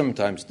it's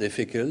sometimes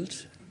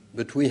difficult,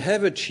 but we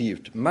have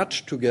achieved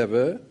much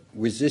together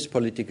with this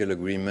political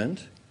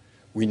agreement.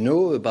 We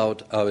know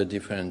about our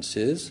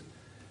differences,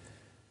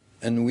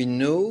 and we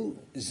know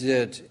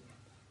that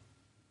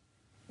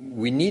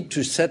we need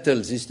to settle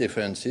these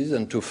differences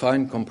and to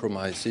find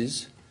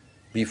compromises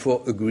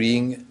before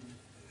agreeing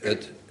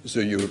at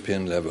the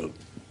European level.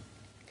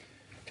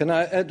 Can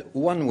I add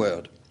one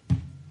word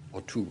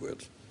or two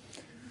words?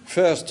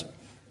 First,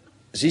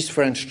 this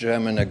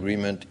French-German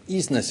agreement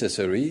is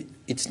necessary.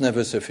 It's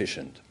never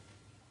sufficient.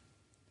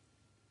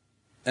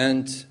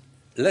 And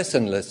less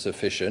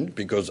sufficient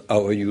because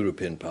our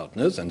European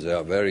partners, and they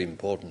are very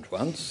important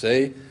ones,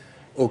 say,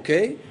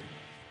 okay,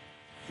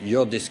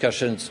 your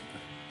discussions...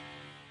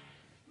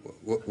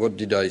 What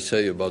did I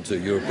say about the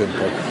European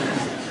partners?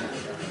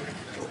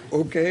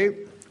 Okay,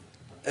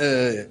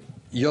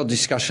 your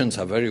discussions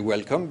are very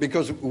welcome,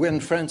 because when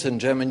France and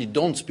Germany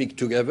don't speak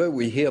together,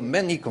 we hear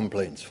many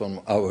complaints from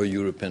our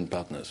European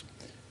partners.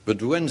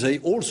 But when they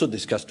also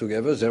discuss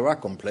together, there are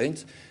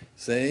complaints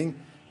saying,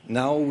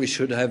 now we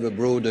should have a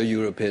broader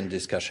European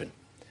discussion.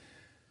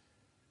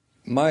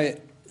 My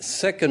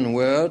second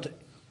word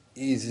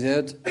is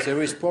that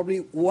there is probably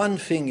one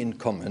thing in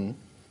common,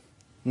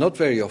 not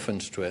very often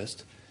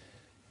stressed,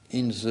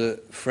 in the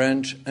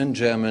French and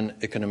German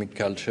economic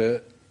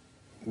culture,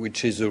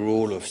 which is the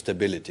role of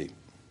stability.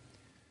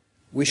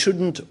 we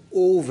shouldn't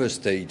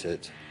overstate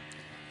it,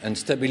 and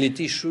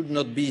stability should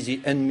not be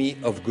the enemy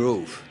of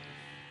growth.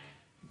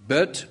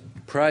 But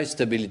price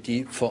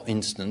stability, for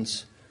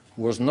instance,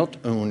 was not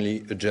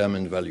only a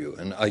German value,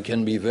 and I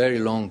can be very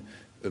long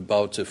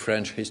about the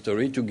French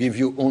history. To give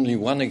you only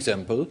one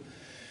example,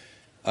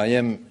 I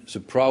am the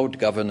proud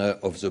governor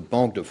of the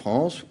Banque de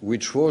France,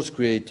 which was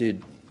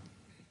created,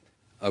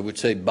 I would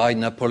say, by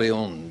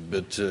Napoleon,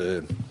 but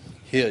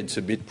here it's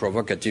a bit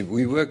provocative.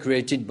 We were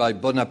created by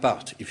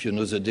Bonaparte, if you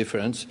know the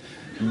difference.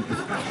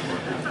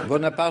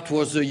 Bonaparte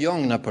was the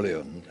young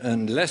Napoleon,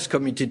 and less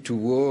committed to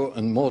war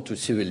and more to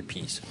civil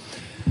peace.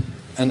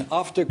 And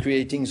after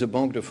creating the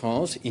Banque de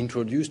France,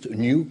 introduced a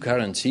new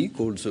currency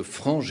called the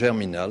franc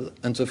germinal,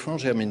 and the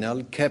franc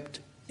germinal kept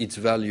its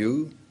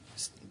value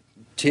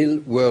till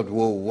World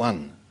War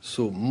I,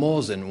 so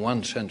more than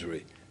 1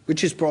 century,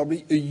 which is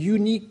probably a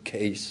unique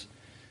case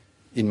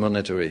in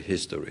monetary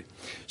history.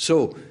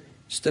 So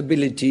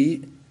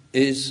stability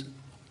is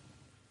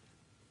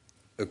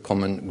a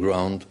common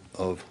ground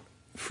of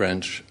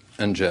French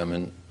and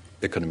German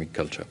economic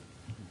culture.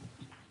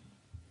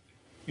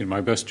 In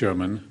my best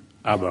German,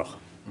 aber.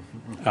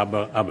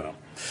 Aber.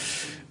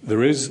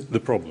 There is the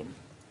problem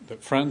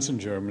that France and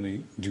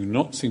Germany do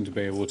not seem to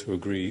be able to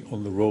agree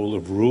on the role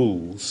of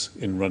rules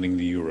in running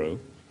the euro.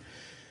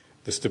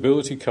 The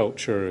stability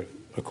culture,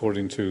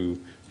 according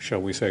to,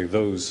 shall we say,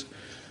 those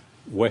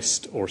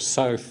west or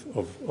south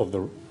of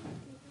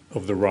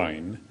the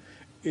Rhine,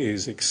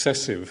 is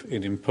excessive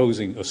in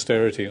imposing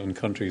austerity on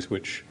countries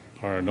which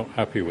are not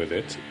happy with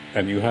it.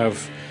 And you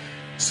have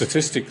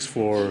statistics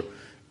for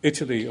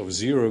Italy of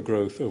zero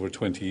growth over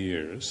 20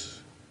 years,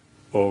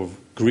 of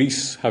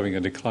Greece having a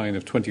decline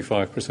of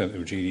 25%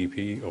 of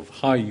GDP, of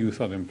high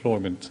youth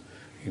unemployment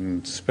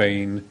in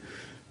Spain,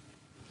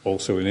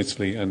 also in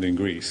Italy and in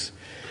Greece.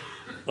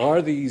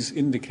 Are these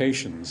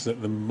indications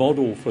that the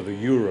model for the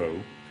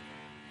euro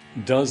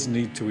does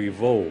need to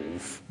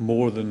evolve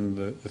more than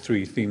the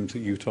 3 themes that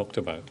you talked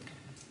about?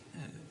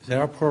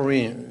 There are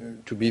probably,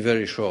 to be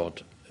very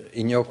short,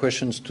 in your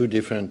questions, 2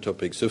 different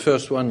topics. The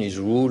first one is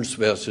rules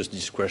versus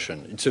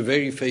discretion. It's a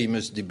very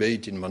famous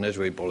debate in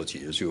monetary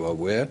policy, as you are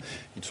aware.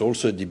 It's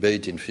also a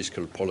debate in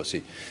fiscal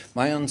policy.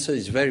 My answer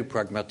is very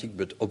pragmatic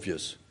but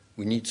obvious.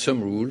 We need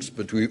some rules,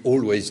 but we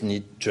always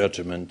need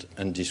judgment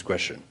and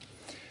discretion.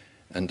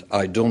 And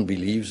I don't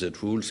believe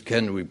that rules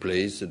can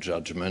replace the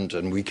judgment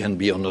and we can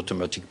be on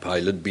automatic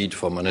pilot, be it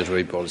for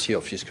monetary policy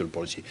or fiscal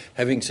policy.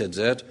 Having said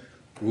that,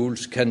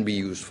 rules can be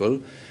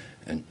useful,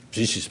 and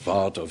this is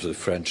part of the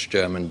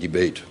French-German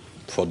debate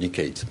for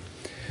decades.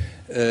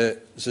 The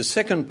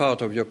second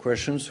part of your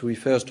questions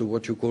refers to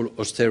what you call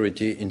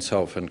austerity in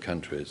southern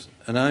countries.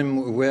 And I'm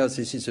aware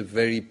this is a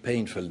very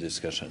painful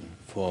discussion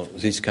for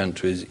these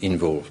countries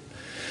involved.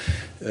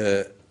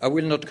 I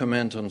will not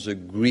comment on the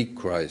Greek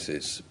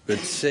crisis, but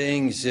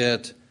saying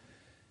that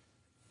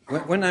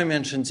when I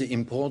mention the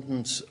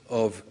importance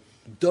of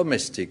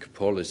domestic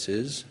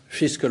policies,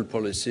 fiscal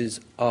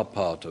policies are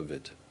part of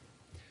it.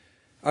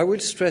 I will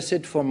stress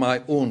it for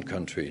my own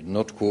country,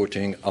 not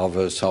quoting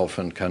other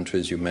southern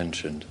countries you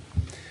mentioned.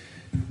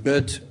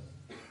 But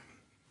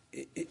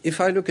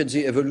if I look at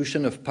the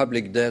evolution of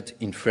public debt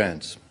in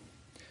France,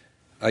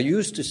 I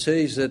used to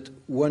say that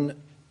when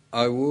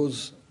I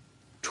was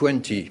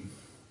 20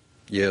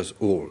 years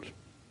old,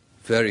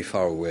 very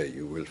far away,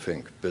 you will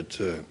think, but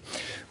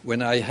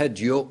when I had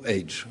your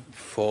age,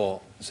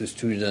 for the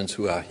students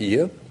who are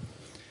here,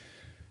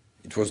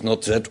 it was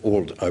not that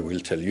old, I will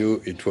tell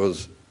you. It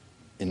was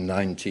in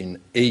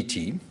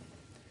 1980.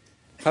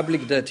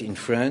 Public debt in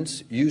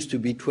France used to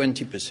be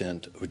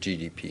 20% of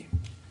GDP.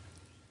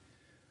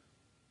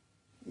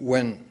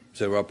 When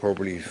there are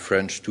probably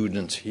French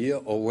students here,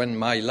 or when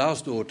my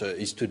last daughter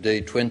is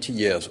today 20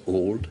 years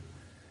old,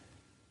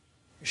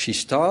 she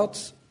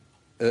starts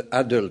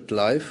adult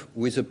life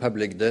with a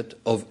public debt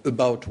of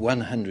about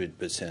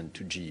 100%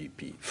 to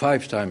GDP,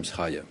 5 times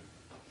higher.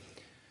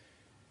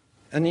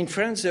 And in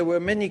France, there were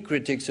many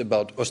critics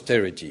about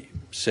austerity,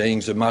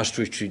 saying the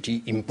Maastricht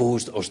Treaty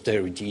imposed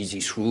austerity,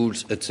 these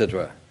rules,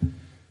 etc.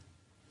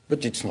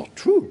 But it's not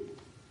true.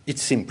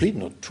 It's simply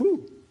not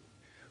true.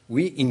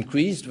 We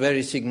increased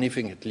very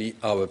significantly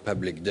our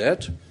public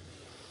debt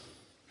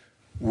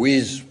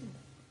with,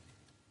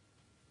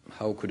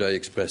 how could I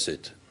express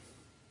it,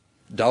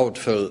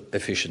 doubtful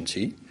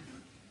efficiency,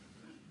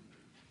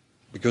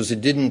 because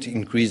it didn't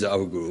increase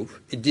our growth,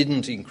 it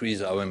didn't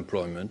increase our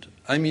employment.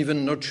 I'm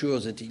even not sure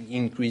that it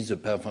increased the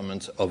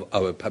performance of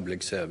our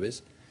public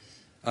service.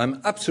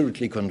 I'm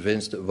absolutely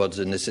convinced about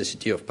the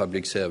necessity of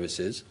public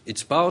services.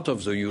 It's part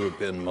of the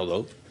European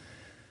model.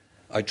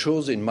 I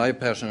chose in my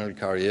personal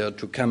career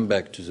to come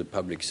back to the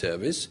public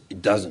service.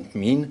 It doesn't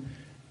mean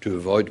to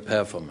avoid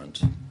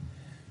performance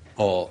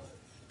or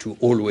to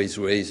always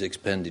raise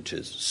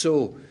expenditures.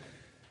 So,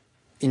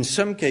 in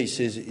some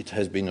cases, it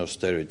has been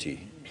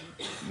austerity,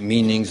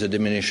 meaning the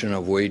diminution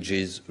of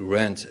wages,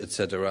 rent,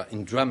 etc.,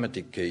 in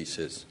dramatic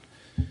cases.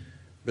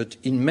 But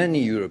in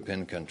many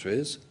European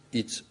countries,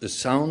 it's a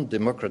sound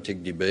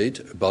democratic debate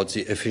about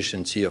the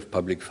efficiency of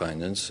public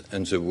finance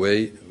and the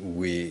way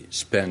we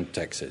spend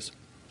taxes.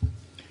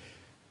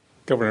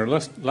 Governor,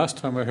 last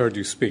time I heard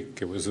you speak,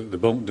 it was at the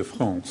Banque de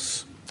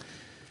France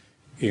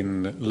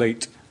in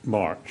late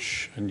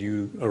March, and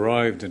you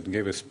arrived and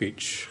gave a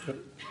speech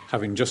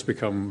having just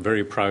become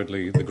very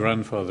proudly the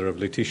grandfather of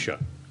Laetitia.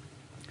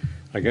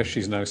 I guess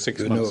she's now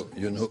 6 months.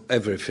 You know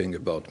everything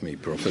about me,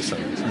 Professor.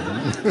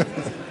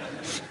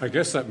 I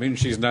guess that means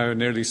she's now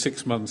nearly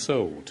 6 months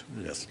old.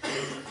 Yes.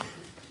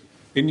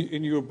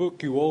 In your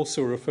book, you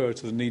also refer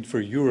to the need for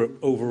Europe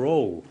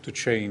overall to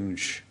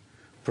change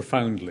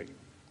profoundly.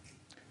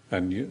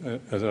 And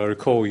as I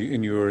recall,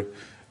 in your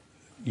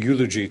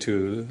eulogy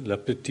to La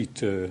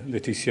Petite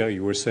Laetitia,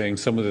 you were saying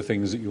some of the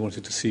things that you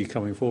wanted to see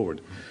coming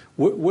forward.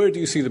 Where do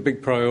you see the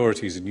big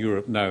priorities in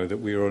Europe now that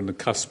we are on the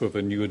cusp of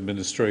a new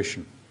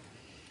administration?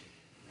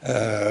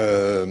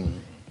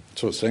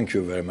 So thank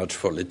you very much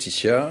for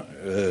Laetitia.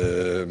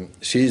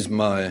 She is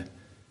my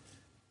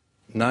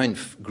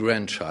 9th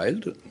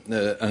grandchild,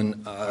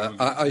 and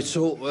I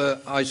saw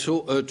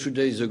her 2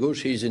 days ago.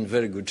 She is in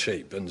very good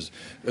shape, and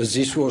as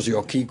this was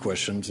your key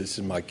question, this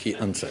is my key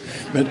answer.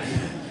 But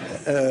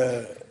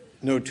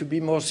no, to be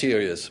more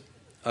serious,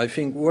 I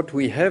think what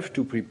we have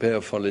to prepare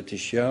for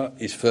Laetitia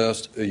is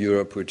first a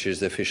Europe which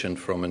is efficient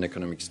from an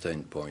economic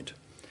standpoint.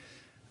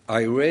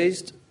 I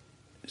raised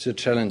the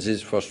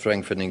challenges for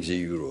strengthening the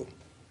euro: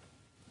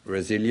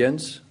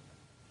 resilience,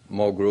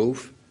 more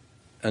growth,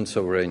 and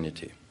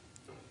sovereignty.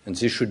 And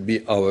this should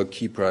be our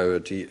key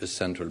priority as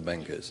central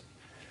bankers.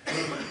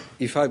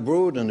 If I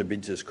broaden a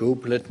bit the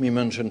scope, let me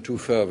mention 2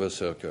 further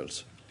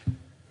circles.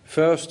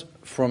 First,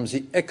 from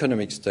the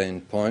economic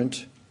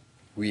standpoint,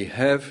 we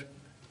have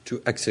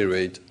to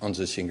accelerate on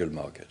the single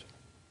market.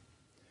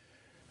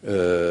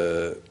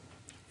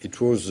 It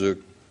was the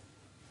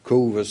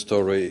cover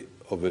story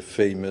of a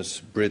famous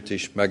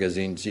British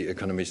magazine, The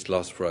Economist,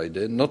 last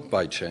Friday, not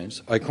by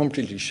chance. I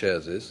completely share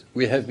this.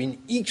 We have been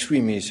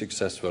extremely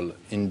successful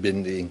in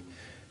building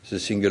the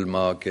single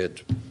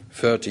market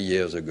 30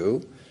 years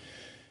ago,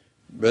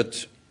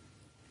 but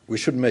we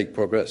should make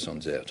progress on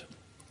that.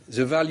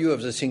 The value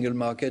of the single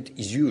market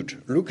is huge.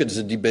 Look at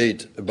the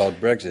debate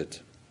about Brexit.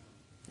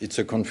 It's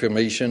a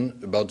confirmation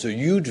about the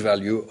huge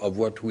value of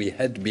what we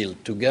had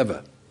built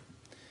together.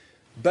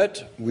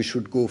 But we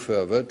should go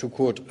further. To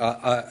quote,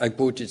 I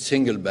quoted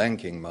single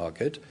banking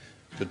market,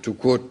 but to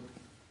quote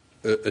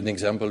an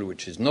example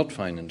which is not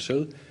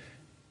financial,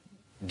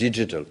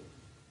 digital.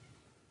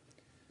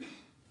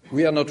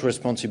 We are not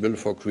responsible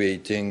for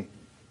creating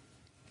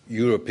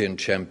European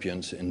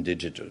champions in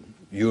digital,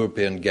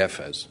 European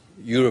GAFAs,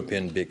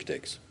 European big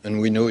techs, and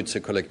we know it's a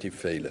collective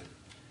failure.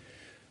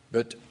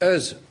 But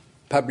as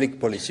public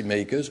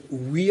policymakers,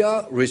 we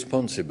are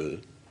responsible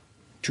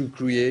to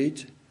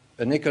create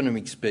an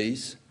economic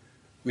space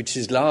which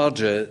is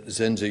larger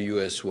than the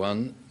US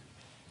one,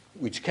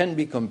 which can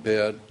be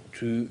compared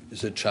to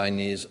the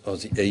Chinese or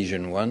the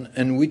Asian one,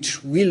 and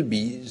which will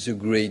be the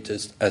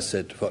greatest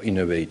asset for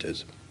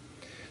innovators.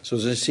 So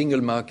the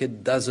single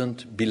market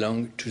doesn't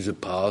belong to the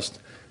past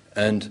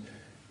and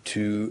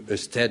to a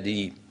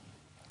steady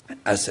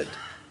asset.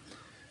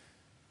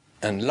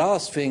 And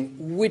last thing,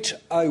 which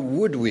I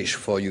would wish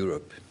for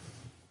Europe,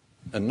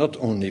 and not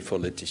only for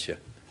Laetitia,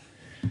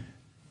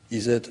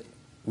 is that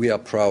we are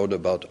proud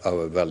about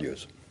our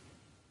values.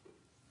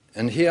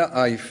 And here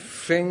I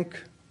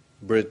think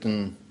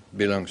Britain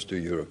belongs to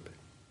Europe.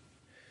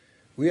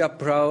 We are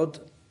proud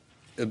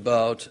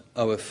about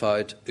our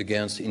fight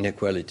against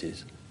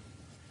inequalities.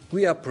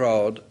 We are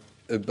proud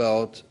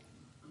about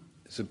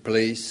the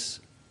place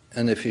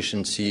and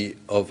efficiency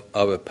of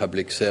our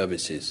public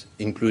services,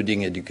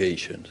 including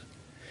education.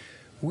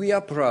 We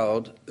are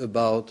proud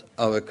about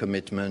our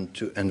commitment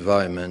to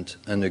environment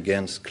and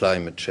against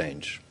climate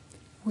change.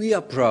 We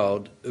are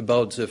proud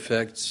about the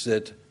fact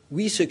that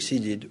we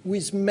succeeded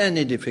with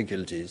many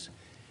difficulties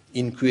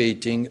in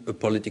creating a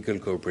political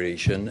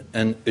cooperation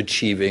and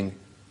achieving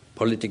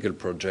political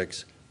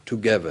projects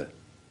together.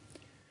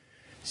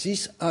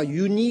 These are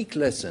unique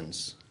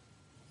lessons,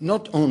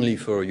 not only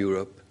for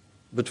Europe,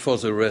 but for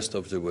the rest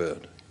of the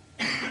world.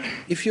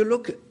 If you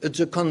look at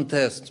the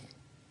contest,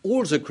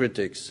 all the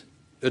critics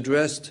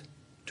addressed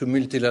to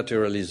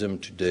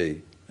multilateralism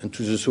today and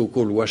to the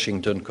so-called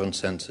Washington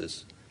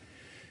consensus,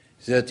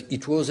 that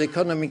it was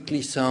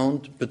economically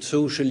sound but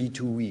socially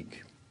too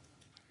weak,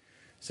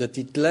 that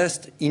it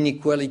let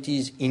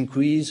inequalities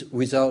increase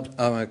without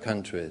our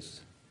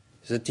countries,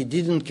 that it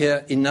didn't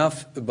care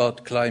enough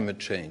about climate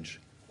change.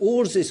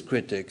 All these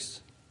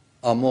critics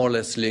are more or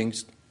less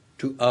linked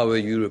to our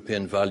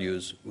European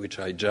values, which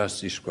I just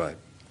described.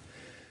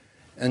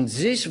 And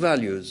these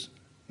values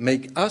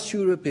make us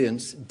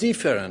Europeans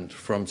different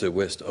from the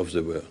rest of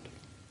the world.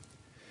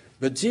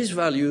 But these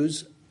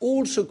values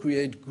also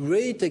create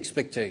great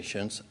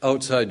expectations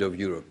outside of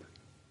Europe.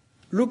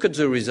 Look at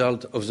the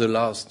result of the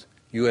last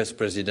US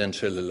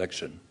presidential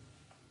election.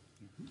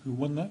 Who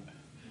won that?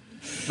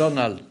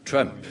 Donald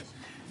Trump.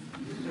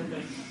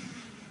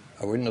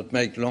 I will not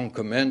make long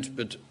comments,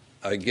 but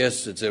I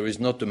guess that there is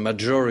not a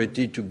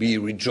majority to be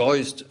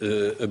rejoiced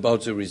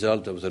about the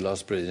result of the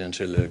last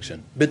presidential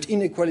election. But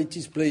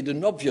inequalities played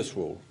an obvious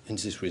role in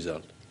this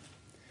result.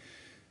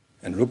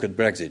 And look at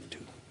Brexit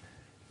too.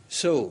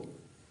 So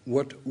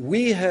what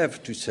we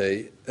have to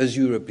say as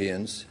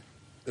Europeans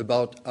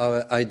about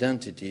our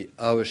identity,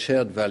 our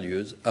shared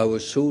values, our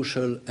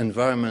social,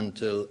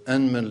 environmental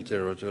and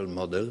multilateral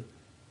model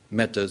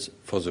matters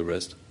for the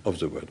rest of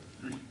the world.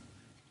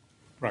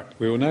 Right.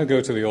 We will now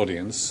go to the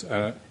audience.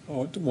 What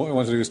I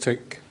want to do is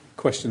take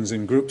questions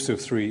in groups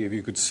of 3. If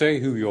you could say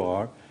who you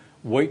are,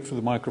 wait for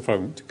the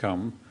microphone to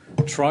come,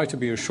 try to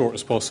be as short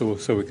as possible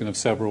so we can have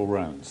several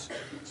rounds.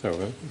 So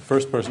the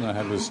first person I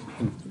had was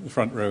in the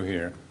front row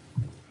here.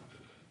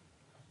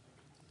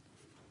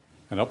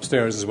 And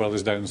upstairs as well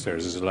as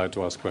downstairs is allowed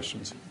to ask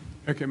questions.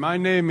 Okay, my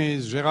name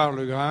is Gérard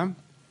Legrain.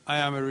 I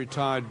am a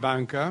retired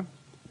banker.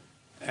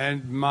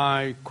 And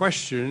my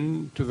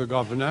question to the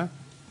governor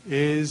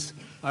is,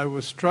 I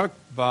was struck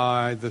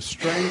by the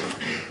strength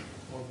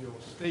of your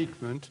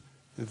statement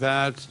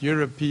that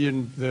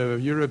the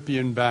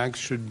European banks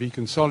should be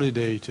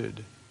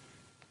consolidated.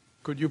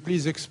 Could you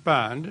please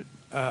expand?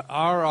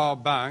 Are our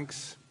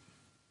banks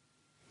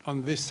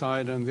on this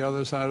side and the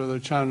other side of the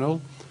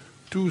channel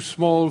too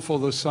small for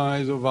the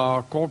size of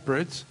our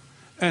corporates?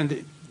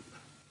 And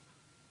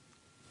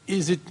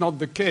is it not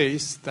the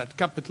case that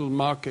capital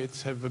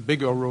markets have a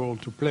bigger role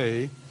to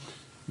play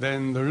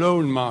than the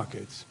loan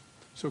markets?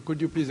 So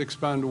could you please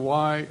expand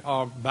why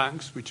our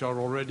banks, which are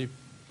already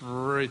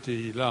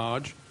pretty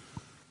large,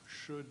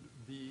 should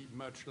be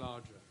much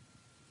larger?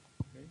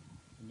 Okay.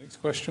 The next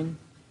question.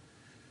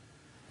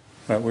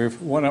 Right, we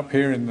have one up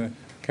here in the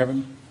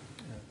Kevin.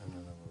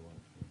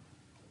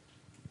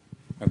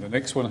 And the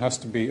next one has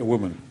to be a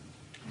woman.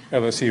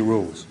 LSE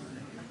rules.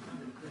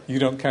 You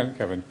don't count,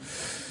 Kevin.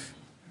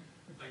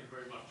 Thank you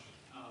very much.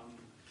 I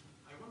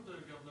wonder,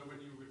 Governor, when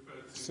you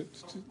refer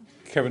to...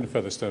 Kevin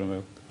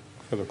Featherstone,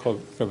 fellow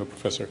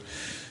professor.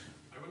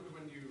 I wonder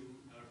when you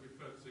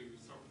refer to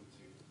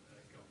sovereignty,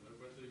 Governor,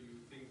 whether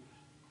you think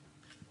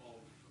of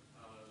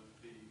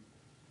the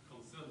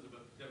concerns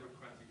about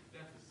democratic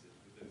deficit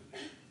within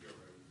the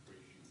Euro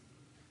regime.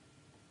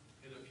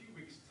 In a few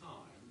weeks'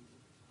 time,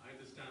 I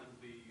understand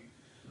the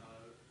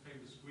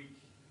famous Greek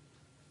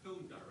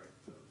film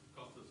director,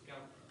 Kostas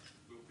Gavras,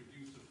 will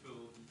produce a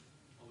film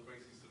on the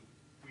basis of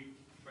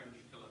Greek-French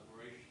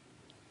collaboration,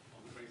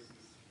 on the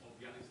basis of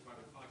Yanis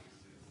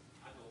Varoufakis'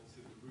 Adults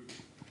in the Room.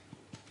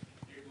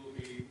 It will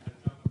be a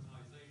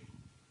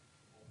dramatization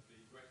of the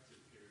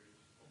Brexit period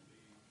of the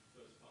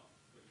first part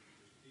of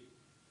 2015.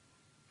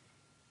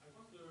 I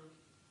wonder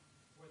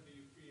whether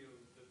you feel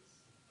that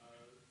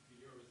the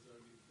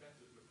Eurozone is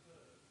better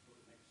prepared for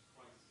the next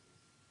crisis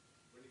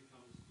when it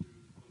comes to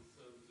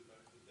concerns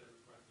about the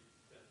democratic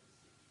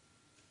deficit.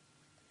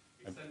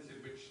 A sense in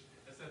which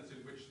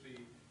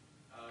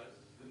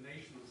the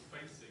nations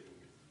facing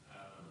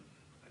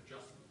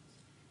adjustments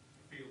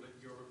feel that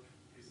Europe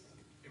is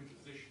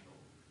impositional,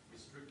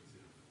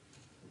 restrictive,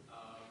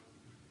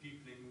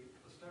 deepening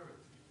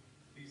austerity.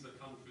 These are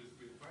countries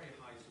with very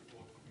high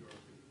support from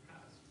Europe in the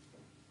past,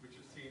 which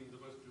have seen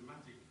the most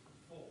dramatic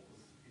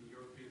falls in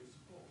European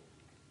support.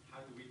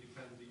 How do we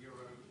defend the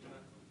euro in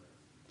that context?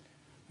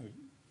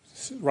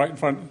 Right in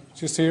front.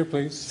 Just here,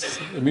 please.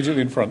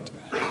 Immediately in front.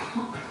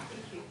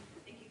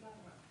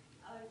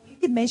 You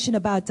did mention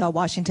about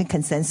Washington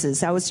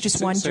Consensus. I was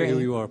just wondering. Say who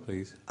you are,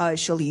 please.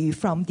 Shirley Yu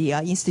from the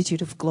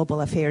Institute of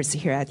Global Affairs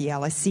here at the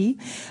LSE.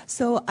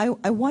 So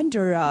I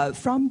wonder,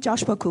 from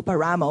Joshua Cooper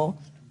Ramo,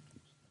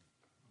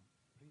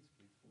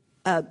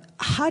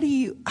 how do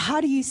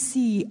you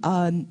see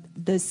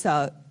this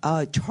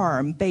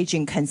term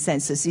Beijing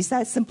Consensus? Is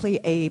that simply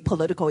a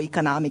political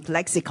economic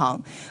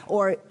lexicon,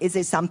 or is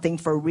it something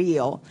for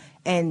real?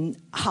 And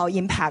how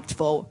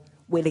impactful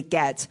will it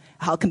get?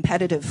 How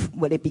competitive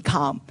will it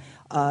become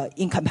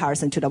in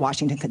comparison to the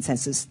Washington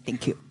Consensus?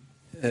 Thank you.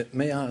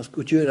 May I ask,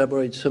 could you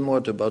elaborate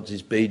somewhat about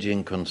this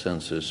Beijing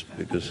Consensus?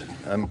 Because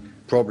I'm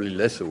probably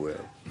less aware.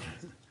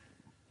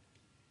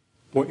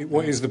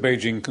 What is the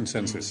Beijing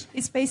Consensus?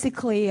 It's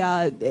basically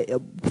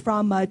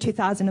from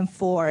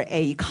 2004, an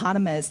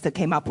economist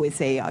came up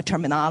with a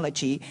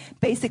terminology,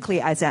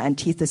 basically as an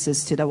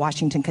antithesis to the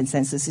Washington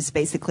Consensus. It's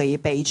basically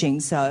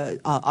Beijing's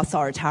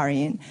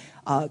authoritarian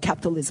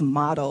capitalism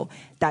model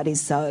that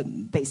is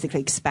basically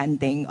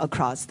expanding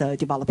across the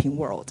developing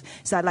world.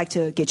 So I'd like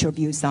to get your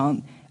views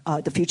on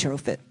the future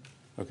of it.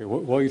 Okay,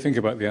 while you think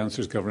about the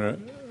answers, Governor,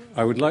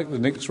 I would like the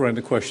next round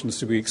of questions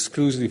to be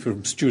exclusively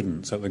from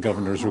students at the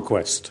Governor's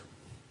request.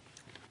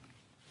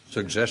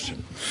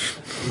 Suggestion.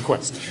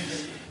 Request.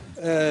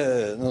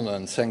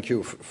 And thank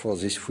you for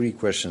these 3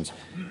 questions.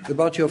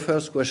 About your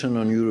first question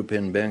on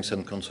European banks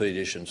and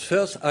consolidations.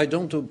 First, I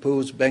don't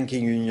oppose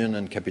banking union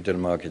and capital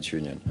markets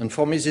union. And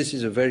for me, this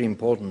is a very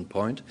important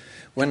point.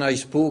 When I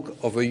spoke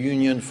of a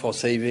union for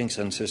savings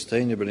and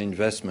sustainable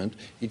investment,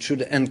 it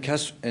should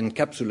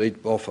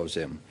encapsulate both of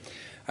them.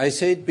 I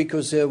say it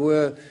because there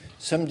were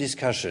some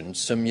discussions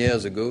some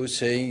years ago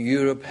saying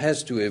Europe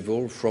has to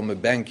evolve from a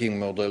banking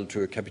model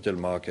to a capital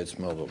markets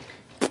model.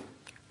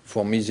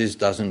 For me, this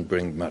doesn't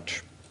bring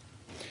much.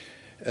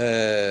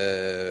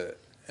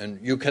 And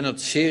you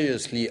cannot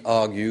seriously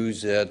argue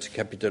that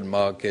capital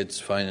markets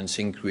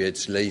financing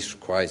creates less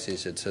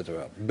crisis,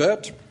 etc.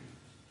 But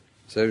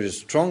there is a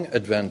strong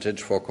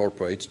advantage for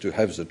corporates to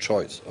have the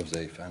choice of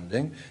their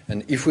funding.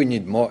 And if we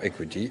need more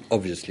equity,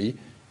 obviously,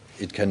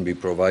 it can be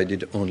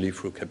provided only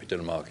through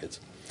capital markets.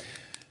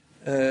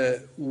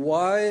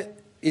 Why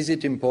is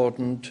it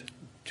important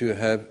to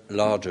have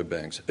larger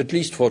banks? At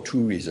least for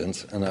two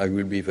reasons, and I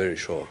will be very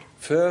short.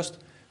 First,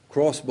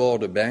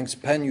 cross-border banks,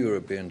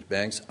 pan-European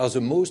banks, are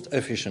the most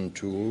efficient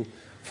tool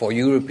for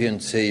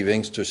European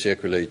savings to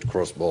circulate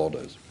cross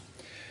borders.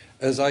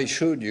 As I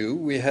showed you,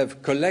 we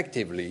have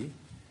collectively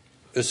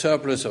a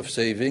surplus of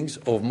savings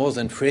of more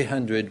than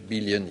 300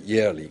 billion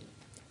yearly,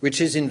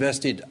 which is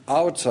invested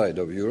outside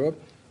of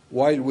Europe,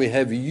 while we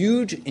have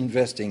huge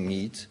investing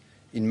needs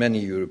in many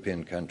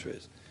European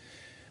countries.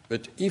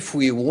 But if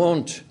we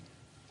want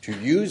to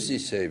use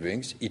these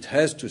savings, it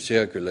has to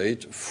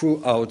circulate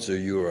throughout the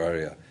euro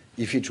area.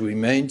 If it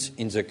remains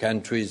in the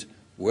countries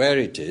where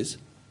it is,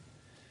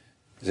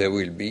 there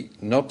will be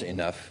not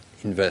enough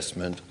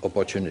investment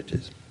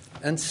opportunities.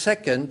 And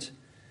second,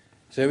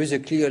 there is a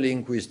clear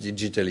link with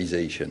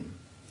digitalization,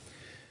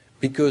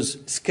 because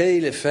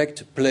scale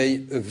effect play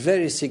a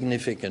very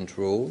significant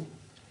role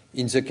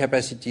in the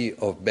capacity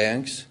of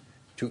banks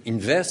to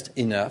invest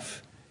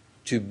enough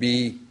to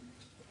be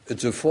at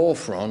the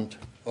forefront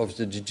of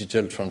the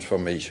digital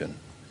transformation.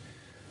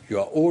 You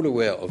are all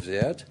aware of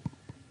that.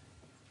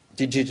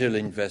 Digital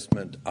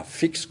investment are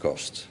fixed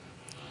costs,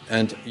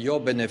 and your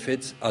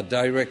benefits are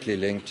directly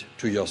linked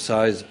to your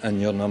size and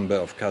your number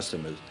of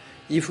customers.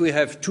 If we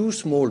have two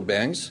small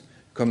banks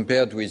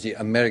compared with the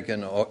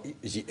American or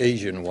the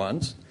Asian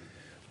ones,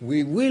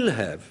 we will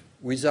have,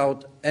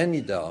 without any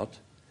doubt,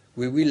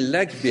 we will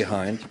lag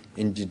behind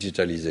in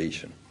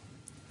digitalization.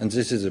 And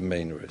this is the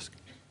main risk.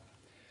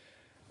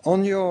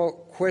 On your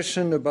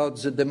question about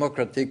the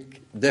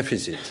democratic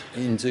deficit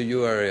in the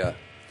euro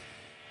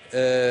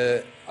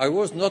area, I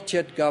was not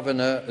yet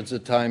governor at the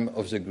time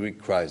of the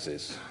Greek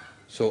crisis,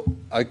 so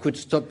I could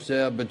stop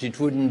there, but it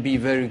wouldn't be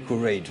very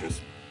courageous.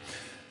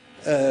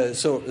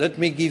 So let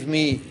me give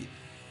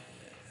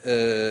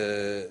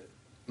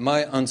my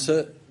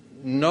answer,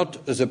 not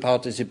as a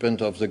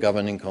participant of the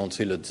governing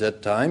council at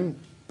that time,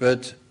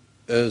 but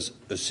as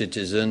a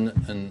citizen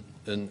and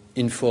an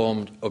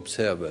informed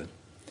observer.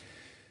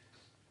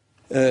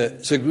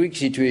 The Greek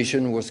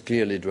situation was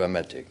clearly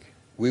dramatic.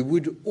 We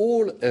would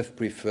all have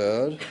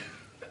preferred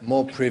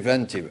more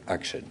preventive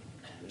action.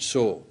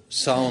 So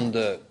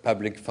sounder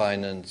public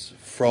finance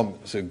from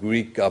the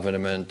Greek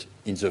government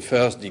in the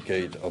first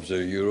decade of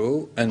the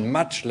euro and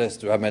much less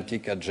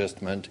dramatic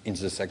adjustment in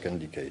the second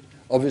decade.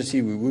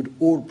 Obviously, we would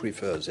all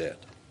prefer that.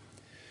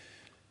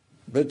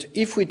 But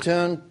if we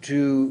turn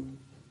to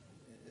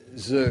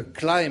the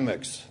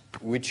climax,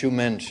 which you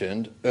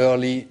mentioned,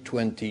 early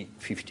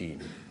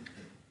 2015,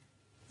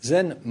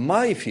 then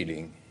my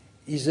feeling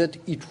is that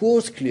it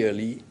was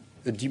clearly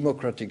a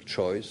democratic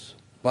choice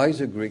by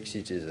the Greek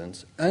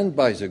citizens and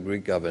by the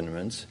Greek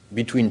governments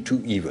between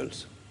two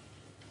evils: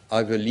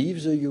 either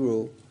leave the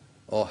euro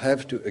or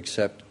have to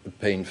accept a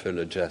painful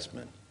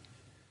adjustment.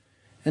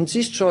 And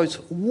this choice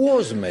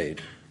was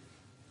made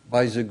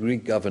by the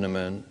Greek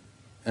government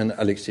and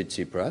Alexis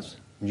Tsipras,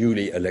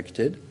 newly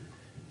elected,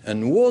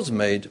 and was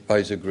made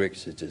by the Greek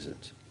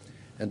citizens.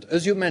 And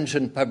as you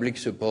mentioned, public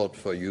support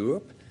for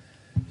Europe,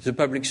 the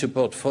public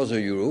support for the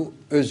euro,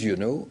 as you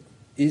know,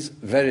 is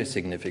very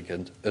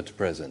significant at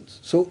present.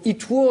 So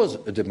it was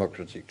a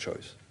democratic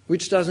choice,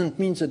 which doesn't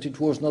mean that it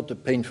was not a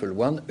painful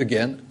one.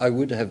 Again, I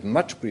would have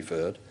much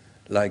preferred,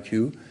 like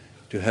you,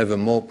 to have a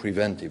more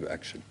preventive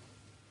action.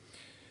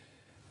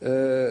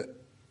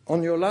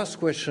 On your last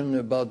question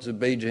about the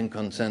Beijing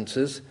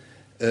consensus,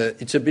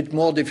 it's a bit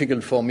more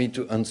difficult for me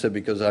to answer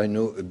because I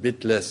know a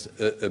bit less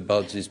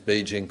about this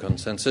Beijing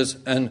consensus,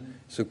 and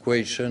the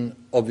question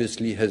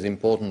obviously has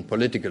important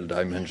political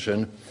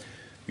dimension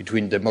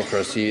between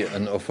democracy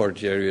and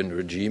authoritarian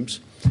regimes.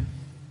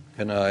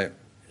 Can I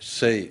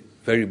say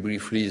very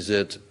briefly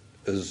that,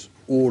 as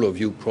all of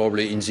you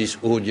probably in this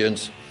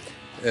audience,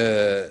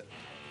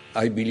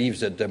 I believe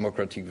that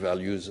democratic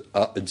values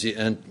are at the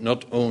end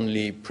not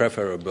only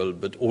preferable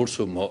but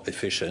also more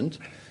efficient.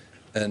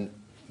 And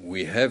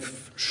we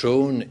have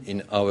shown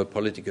in our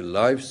political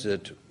lives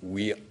that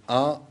we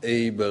are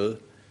able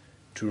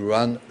to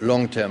run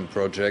long-term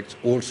projects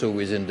also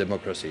within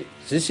democracy.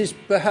 This is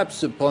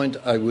perhaps the point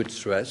I would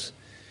stress,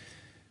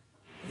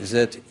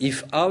 that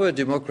if our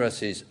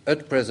democracies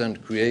at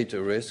present create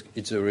a risk,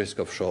 it's a risk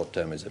of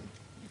short-termism.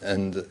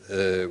 And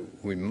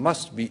we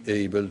must be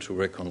able to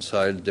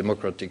reconcile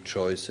democratic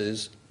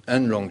choices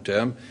and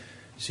long-term.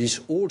 This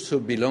also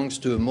belongs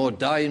to a more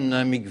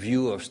dynamic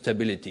view of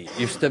stability.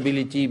 If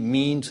stability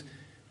means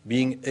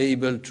being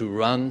able to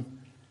run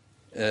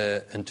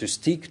and to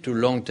stick to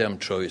long-term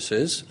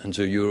choices, and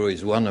the euro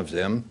is one of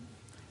them,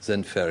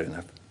 then fair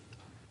enough.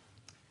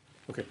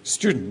 Okay,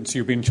 students,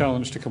 you've been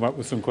challenged to come up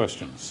with some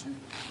questions.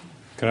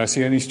 Can I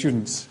see any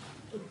students?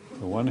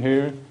 One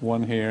here,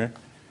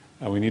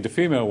 And we need a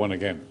female one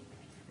again.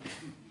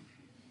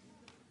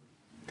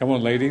 Come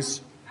on,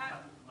 ladies.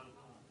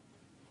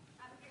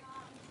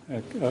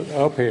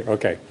 Up here.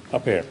 Okay,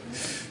 up here.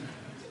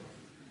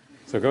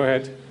 So go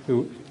ahead.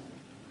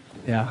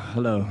 Yeah,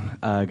 hello,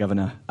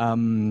 Governor.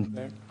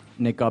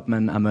 Nick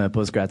Gottman. I'm a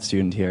postgrad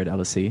student here at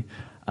LSE.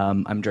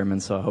 I'm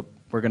German, so I hope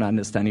we're going to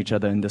understand each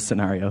other in this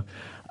scenario.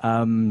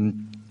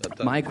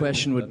 My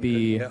question would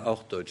be...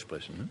 Auch Deutsch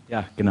sprechen, ne?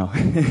 Yeah, genau.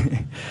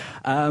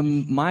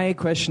 My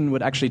question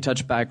would actually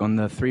touch back on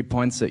the 3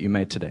 points that you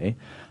made today.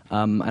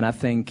 And I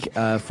think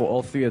for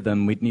all three of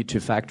them, we'd need to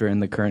factor in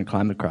the current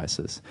climate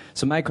crisis.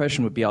 So my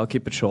question would be, I'll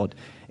keep it short,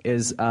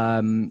 is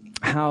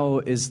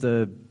how is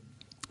the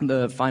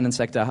finance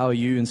sector, how are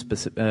you,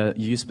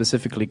 you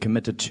specifically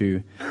committed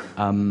to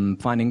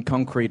finding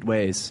concrete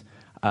ways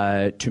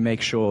to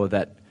make sure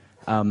that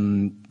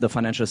the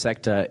financial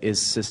sector is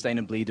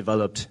sustainably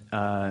developed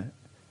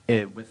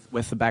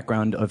with the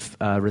background of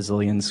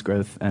resilience,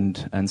 growth,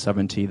 and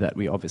sovereignty that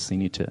we obviously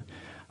need to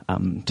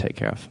take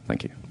care of?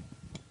 Thank you.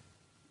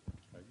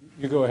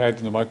 You go ahead,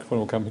 and the microphone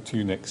will come to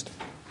you next.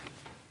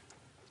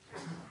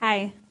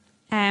 Hi.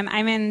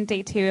 I'm in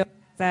day 2 of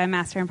the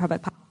Master in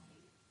Public Policy.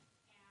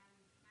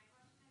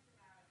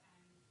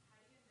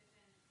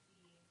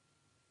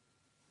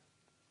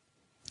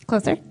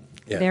 Closer?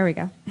 Yeah. There we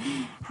go.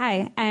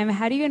 Hi.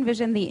 How do you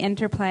envision the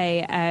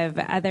interplay of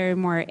other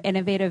more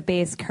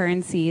innovative-based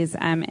currencies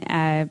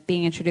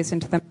being introduced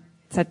into the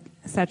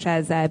such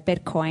as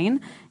Bitcoin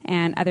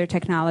and other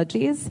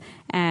technologies?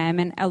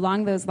 And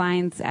along those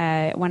lines,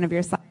 one of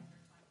your slides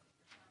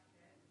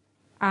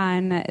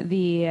on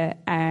the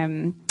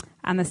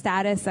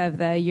status of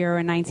the euro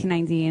in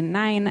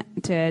 1999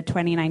 to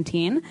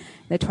 2019,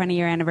 the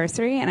 20-year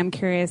anniversary, and I'm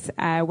curious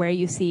where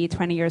you see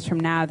 20 years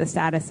from now the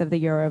status of the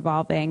euro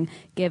evolving,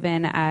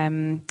 given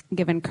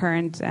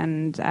current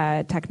and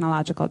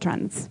technological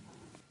trends.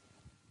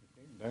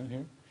 Down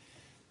here.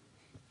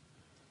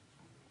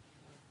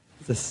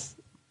 This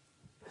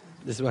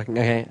is working.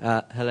 Okay.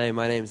 Hello,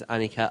 my name is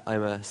Anika.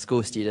 I'm a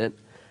school student.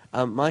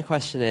 My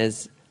question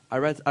is, I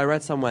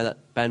read somewhere that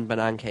Ben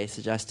Bernanke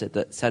suggested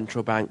that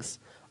central banks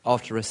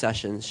after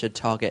recessions should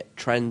target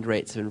trend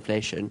rates of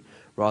inflation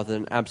rather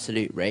than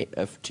absolute rate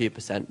of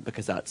 2%,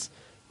 because that's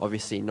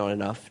obviously not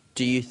enough.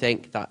 Do you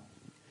think that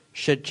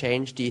should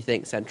change? Do you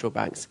think central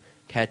banks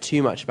care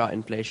too much about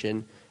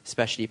inflation,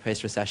 especially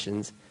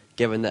post-recessions,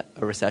 given that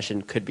a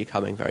recession could be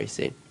coming very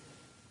soon?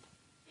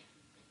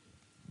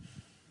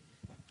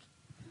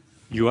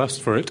 You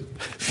asked for it.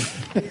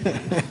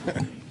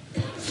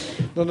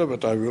 No,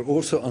 but I will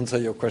also answer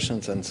your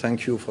questions, and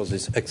thank you for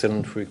this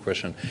excellent free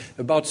question.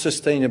 About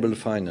sustainable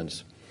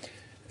finance,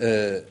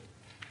 to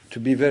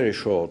be very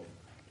short,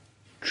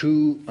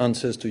 2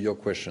 answers to your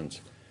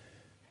questions.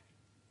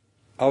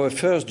 Our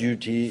first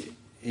duty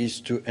is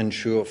to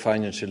ensure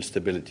financial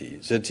stability.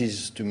 That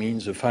is to mean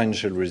the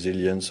financial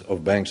resilience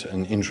of banks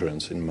and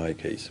insurance in my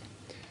case.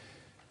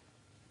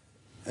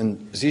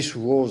 And this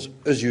was,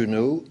 as you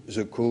know,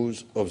 the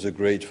cause of the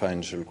great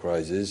financial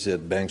crisis,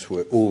 that banks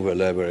were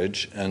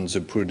over-leveraged and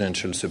the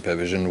prudential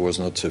supervision was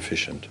not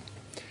sufficient.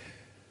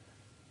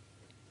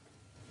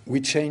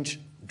 We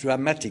changed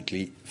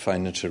dramatically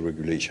financial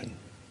regulation.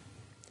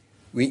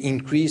 We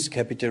increased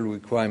capital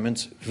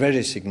requirements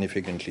very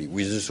significantly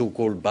with the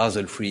so-called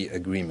Basel III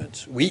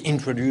agreements. We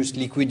introduced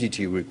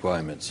liquidity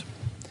requirements.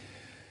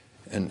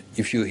 And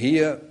if you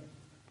hear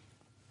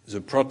the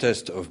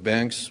protest of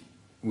banks,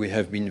 we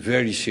have been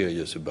very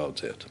serious about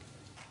that.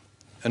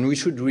 And we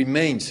should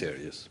remain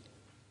serious.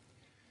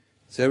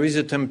 There is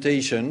a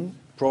temptation,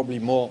 probably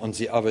more on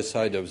the other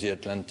side of the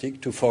Atlantic,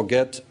 to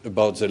forget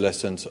about the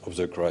lessons of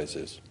the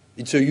crisis.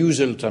 It's a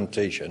usual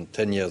temptation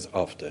 10 years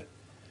after.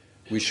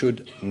 We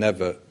should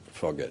never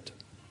forget.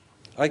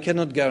 I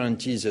cannot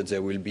guarantee that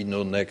there will be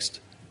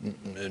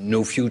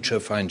no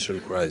future financial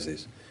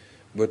crisis.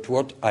 But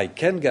what I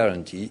can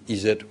guarantee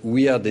is that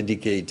we are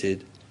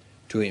dedicated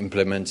to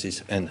implement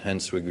this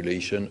enhanced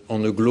regulation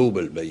on a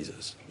global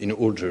basis in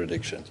all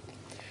jurisdictions.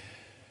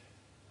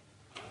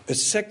 A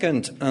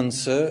second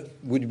answer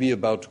would be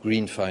about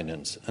green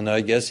finance, and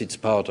I guess it's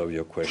part of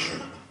your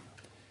question.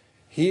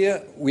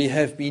 Here we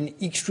have been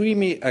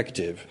extremely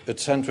active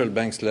at central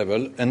banks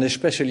level, and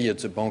especially at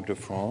the Banque de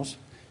France,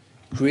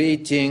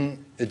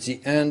 creating at the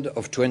end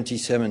of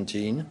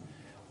 2017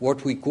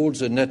 what we call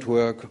the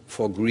Network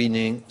for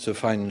Greening the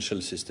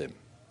Financial System,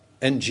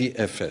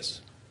 NGFS.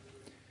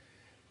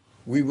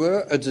 We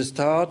were, at the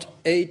start,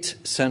 8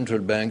 central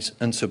banks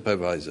and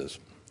supervisors.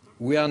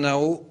 We are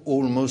now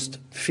almost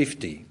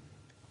 50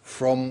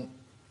 from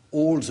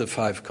all the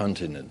 5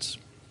 continents.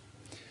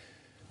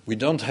 We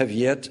don't have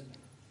yet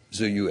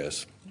the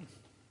US,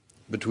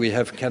 but we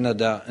have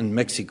Canada and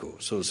Mexico,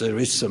 so there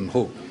is some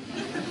hope.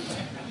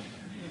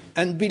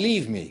 And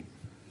believe me,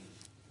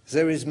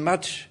 there is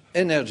much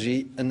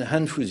energy and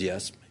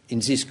enthusiasm in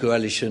this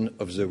coalition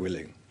of the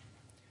willing.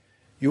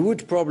 You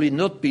would probably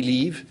not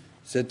believe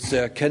that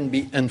there can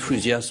be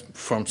enthusiasm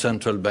from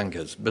central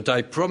bankers, but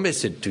I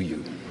promise it to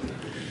you.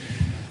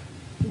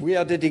 We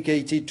are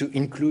dedicated to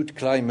include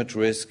climate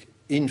risk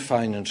in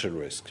financial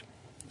risk.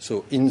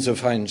 So in the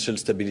financial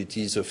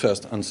stability, the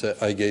first answer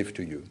I gave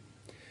to you.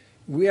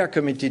 We are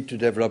committed to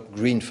develop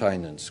green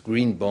finance,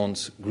 green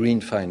bonds, green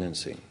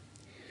financing.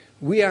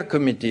 We are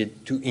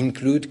committed to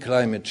include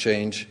climate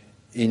change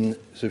in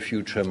the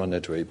future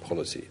monetary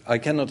policy. I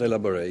cannot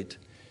elaborate,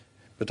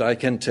 but I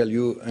can tell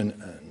you, and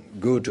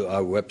go to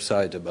our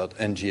website about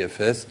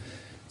NGFS,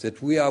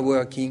 that we are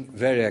working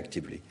very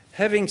actively.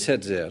 Having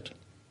said that,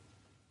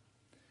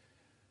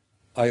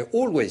 I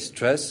always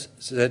stress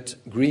that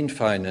green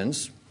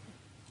finance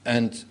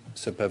and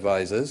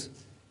supervisors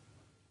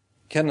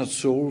cannot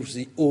solve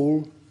the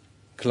whole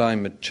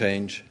climate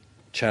change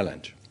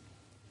challenge.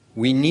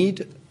 We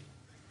need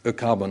a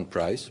carbon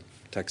price,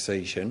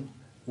 taxation.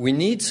 We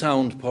need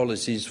sound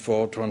policies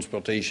for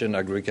transportation,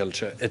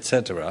 agriculture,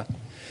 etc.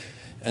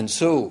 And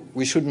so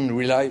we shouldn't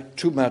rely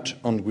too much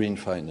on green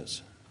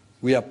finance.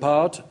 We are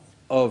part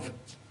of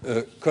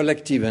a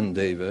collective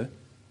endeavor,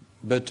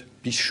 but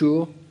be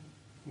sure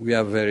we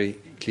are very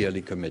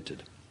clearly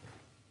committed.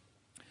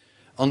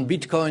 On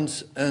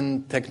bitcoins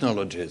and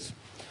technologies,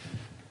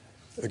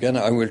 again,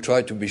 I will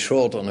try to be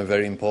short on a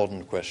very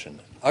important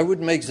question. I would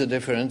make the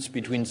difference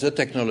between the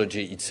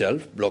technology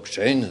itself,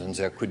 blockchain, and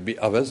there could be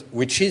others,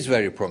 which is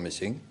very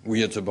promising.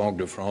 We at the Banque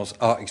de France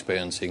are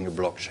experiencing a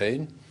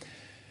blockchain.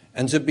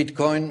 And the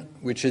Bitcoin,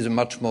 which is a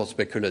much more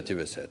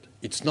speculative asset.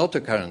 It's not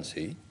a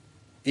currency.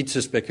 It's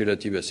a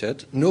speculative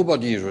asset.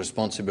 Nobody is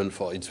responsible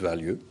for its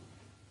value.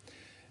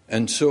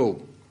 And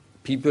so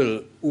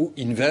people who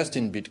invest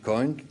in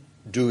Bitcoin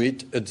do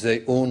it at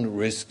their own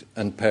risk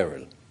and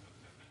peril.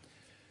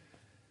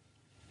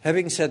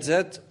 Having said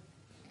that,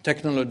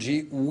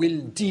 technology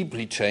will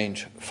deeply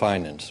change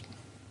finance.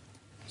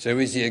 There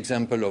is the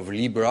example of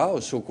Libra,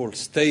 a so-called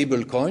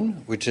stable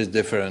coin, which is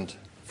different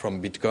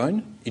from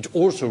Bitcoin. It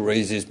also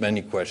raises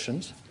many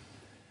questions.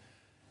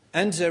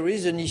 And there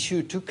is an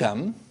issue to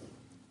come.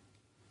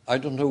 I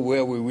don't know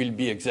where we will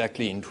be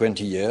exactly in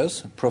 20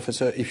 years.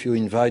 Professor, if you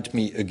invite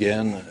me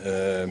again,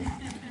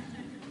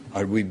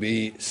 I will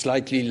be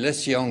slightly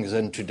less young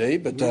than today,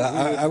 but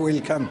I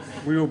will come.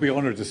 We will be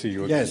honored to see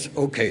you again. Yes,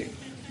 okay.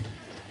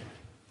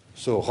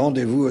 So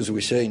rendezvous, as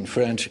we say in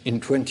French, in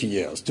 20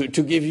 years, to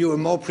give you a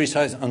more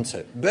precise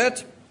answer.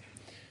 But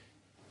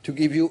to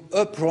give you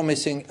a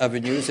promising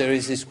avenue, there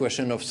is this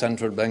question of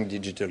central bank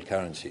digital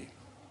currency.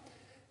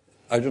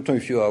 I don't know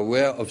if you are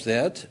aware of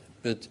that,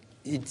 but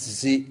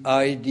it's the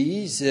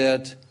idea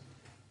that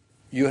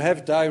you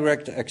have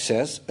direct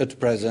access at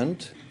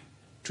present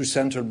to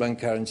central bank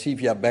currency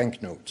via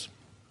banknotes.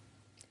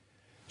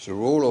 The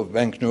role of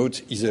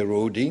banknotes is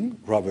eroding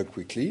rather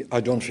quickly.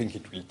 I don't think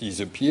it will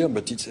disappear,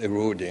 but it's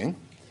eroding.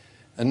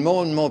 And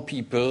more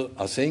people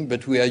are saying,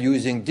 but we are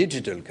using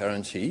digital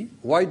currency.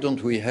 Why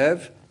don't we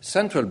have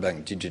central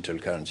bank digital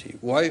currency?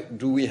 Why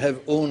do we have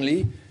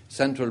only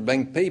central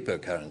bank paper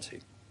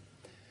currency?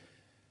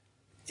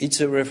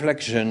 It's a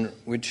reflection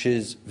which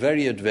is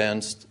very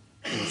advanced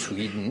in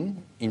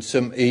Sweden, in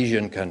some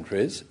Asian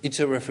countries. It's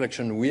a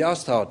reflection we are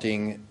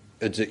starting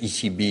at the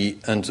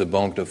ECB and the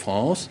Banque de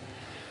France.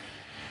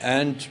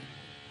 And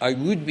I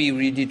would be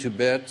ready to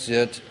bet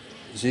that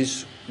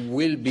this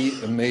will be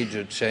a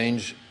major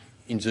change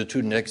in the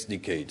 2 next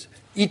decades.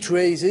 It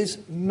raises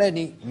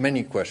many,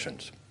 many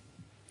questions.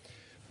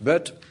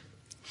 But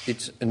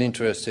it's an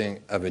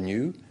interesting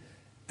avenue.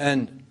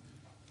 And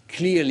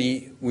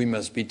clearly, we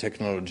must be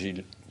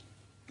technologically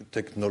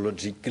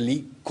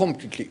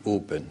completely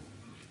open.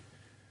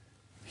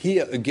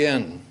 Here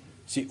again,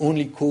 the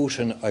only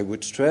caution I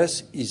would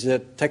stress is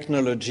that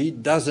technology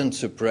doesn't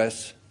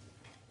suppress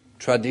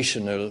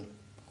traditional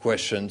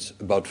questions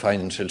about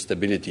financial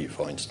stability,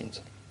 for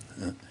instance.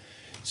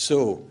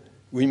 So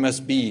we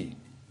must be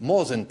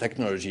more than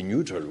technology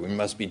neutral, we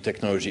must be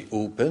technology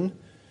open,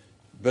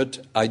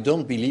 but I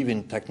don't believe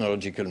in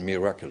technological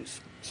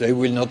miracles. They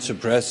will not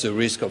suppress the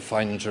risk of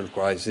financial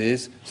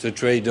crisis, the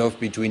trade-off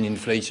between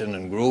inflation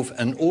and growth,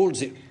 and all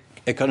the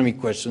economic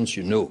questions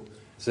you know.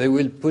 They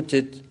will put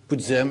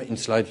them in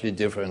slightly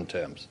different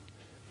terms.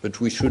 But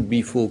we should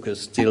be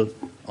focused still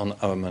on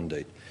our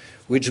mandate.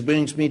 Which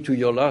brings me to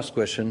your last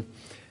question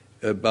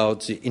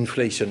about the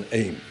inflation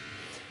aim.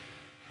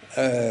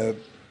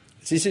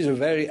 This is a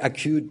very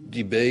acute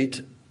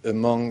debate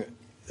among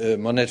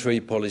monetary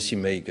policy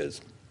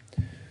makers.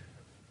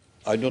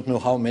 I don't know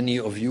how many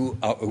of you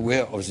are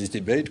aware of this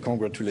debate.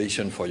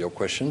 Congratulations for your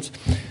questions.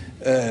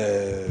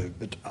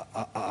 But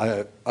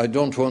I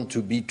don't want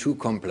to be too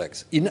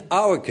complex. In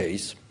our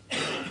case,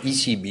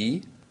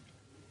 ECB,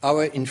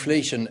 our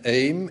inflation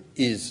aim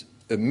is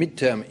a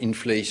midterm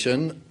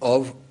inflation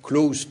of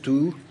close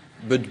to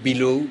but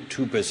below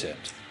 2%.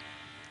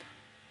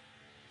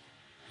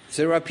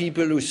 There are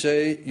people who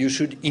say you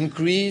should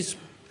increase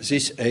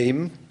this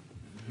aim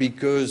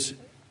because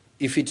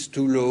if it's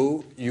too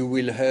low, you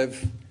will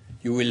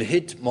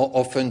hit more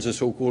often the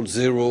so-called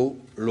zero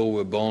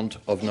lower bound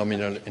of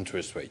nominal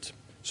interest rates.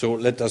 So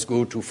let us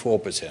go to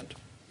 4%.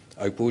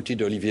 I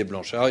quoted Olivier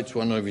Blanchard, it's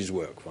one of his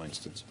work, for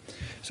instance.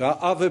 So are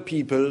other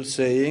people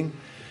saying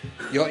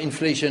your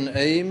inflation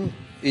aim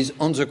is,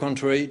 on the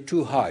contrary,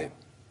 too high.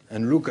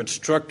 and look at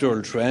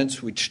structural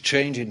trends which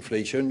change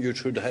inflation, you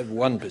should have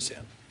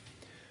 1%.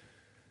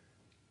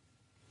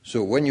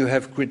 So when you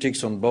have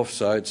critics on both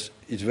sides,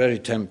 it's very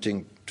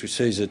tempting to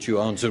say that you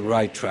are on the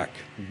right track.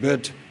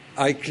 But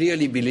I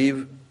clearly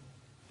believe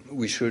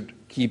we should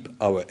keep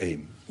our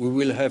aim. We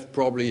will have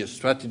probably a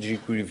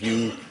strategic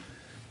review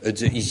at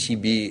the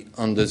ECB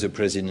under the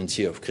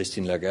presidency of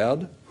Christine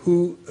Lagarde,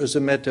 who, as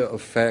a matter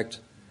of fact,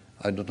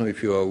 I don't know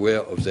if you are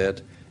aware of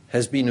that,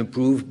 has been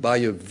approved by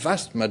a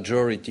vast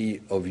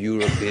majority of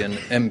European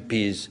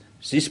MPs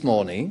this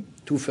morning,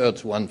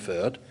 2/3,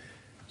 1/3.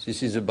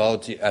 This is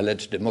about the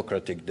alleged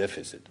democratic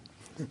deficit.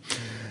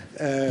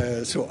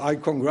 So I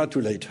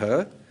congratulate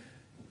her.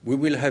 We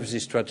will have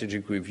this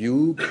strategic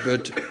review,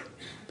 but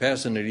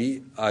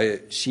personally, I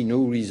see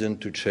no reason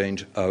to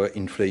change our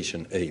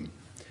inflation aim.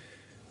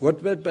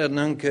 What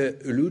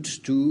Bernanke alludes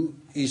to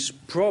is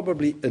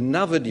probably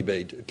another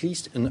debate, at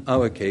least in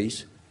our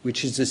case,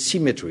 which is the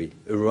symmetry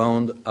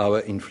around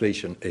our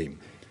inflation aim.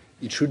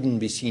 It shouldn't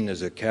be seen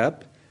as a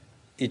cap.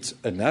 It's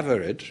an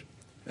average,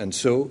 and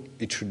so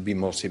it should be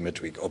more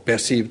symmetric or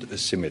perceived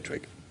as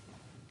symmetric.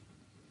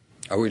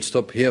 I will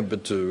stop here,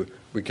 but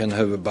we can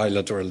have a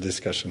bilateral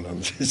discussion on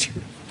this.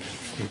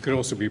 It could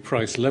also be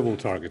price level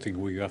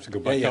targeting, where you have to go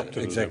back up to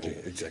the level.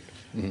 Exactly.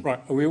 Mm-hmm.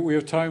 Right, we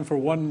have time for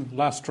one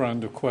last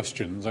round of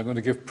questions. I'm going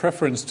to give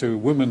preference to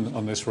women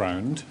on this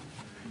round.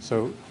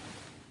 So,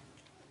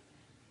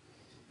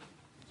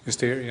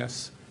 just here,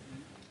 yes.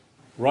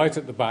 Right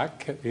at the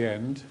back, at the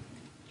end.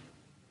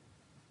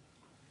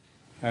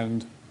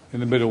 And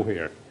in the middle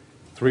here.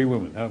 3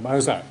 women.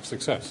 How's that?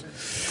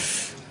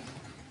 Success.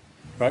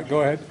 Right,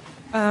 go ahead.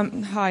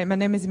 Hi, my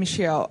name is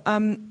Michelle.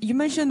 You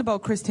mentioned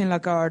about Christine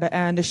Lagarde,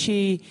 and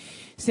she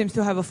seems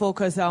to have a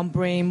focus on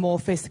bringing more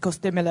fiscal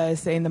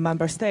stimulus in the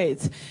member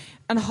states.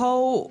 And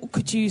how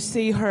could you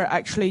see her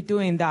actually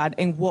doing that?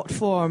 In what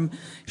form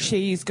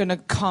she's going to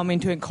come in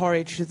to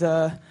encourage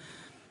the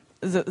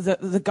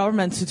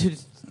government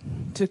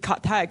to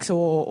cut tax,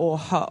 or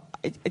how?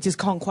 I just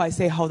can't quite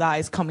say how that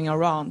is coming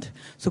around.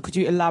 So could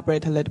you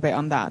elaborate a little bit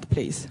on that,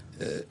 please?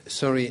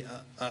 Sorry,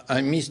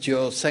 I missed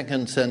your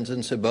second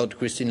sentence about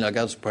Christine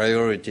Lagarde's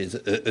priorities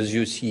as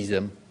you see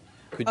them.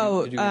 Could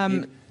you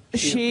repeat?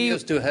 She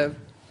appears to have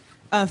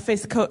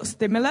fiscal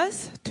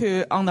stimulus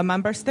on the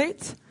member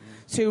states.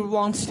 She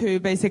wants to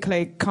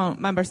basically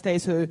member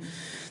states to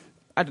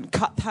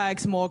cut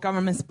tax, more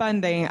government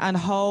spending. And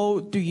how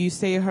do you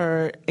see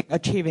her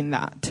achieving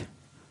that?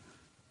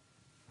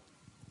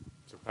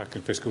 So how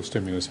can fiscal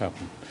stimulus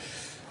happen?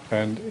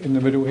 And in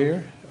the middle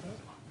here,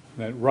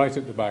 then right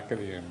at the back at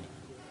the end.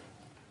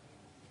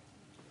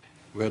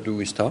 Where do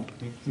we start?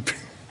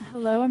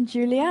 Hello, I'm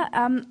Julia.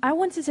 I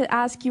wanted to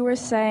ask, you were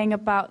saying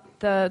about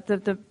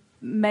the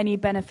many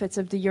benefits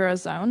of the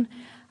Eurozone.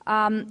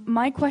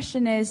 My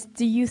question is,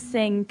 do you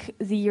think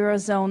the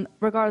Eurozone,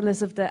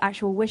 regardless of the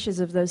actual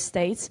wishes of those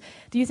states,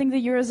 do you think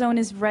the Eurozone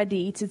is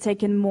ready to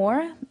take in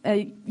more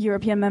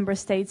European member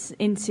states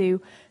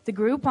into the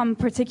group? I'm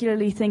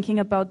particularly thinking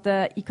about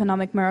the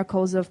economic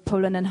miracles of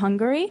Poland and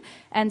Hungary.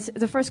 And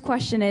the first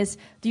question is,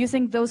 do you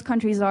think those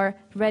countries are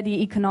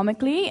ready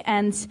economically?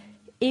 And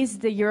is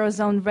the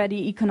Eurozone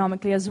ready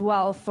economically as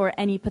well for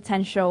any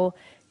potential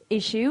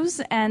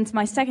issues? And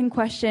my second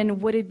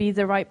question, would it be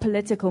the right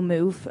political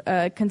move,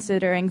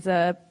 considering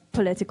the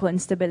political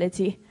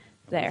instability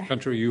there? Which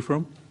country are you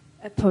from?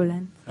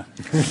 Poland. And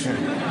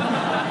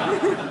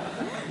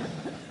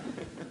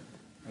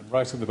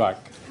right at the back.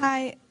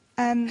 Hi,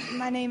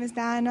 my name is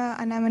Diana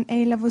and I'm an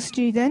A-level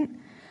student.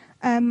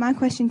 My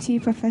question to you,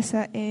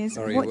 Professor, is...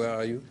 Sorry, where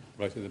are you?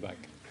 Right at the back.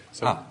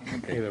 So,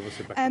 okay.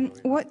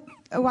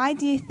 Why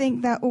do you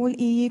think that all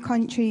EU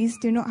countries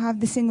do not have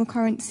the single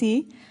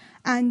currency?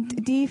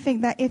 And do you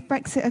think that if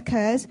Brexit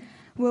occurs,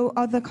 will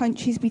other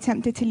countries be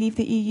tempted to leave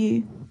the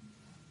EU?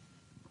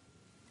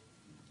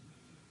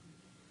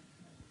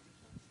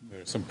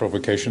 There are some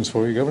provocations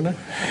for you, Governor.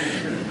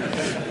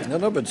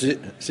 No, but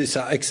these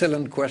are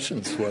excellent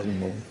questions, one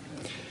more.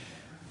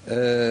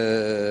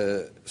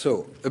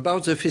 So,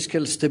 about the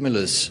fiscal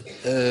stimulus,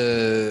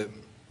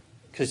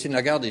 Christine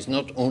Lagarde is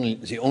not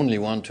the only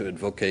one to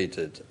advocate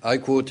it. I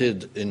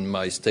quoted in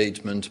my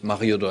statement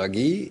Mario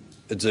Draghi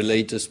at the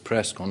latest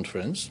press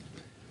conference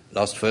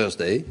last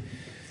Thursday,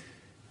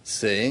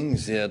 saying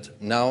that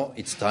now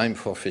it's time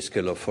for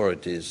fiscal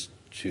authorities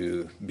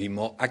to be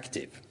more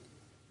active.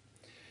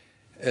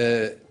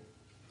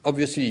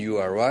 Obviously, you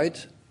are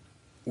right.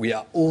 We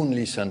are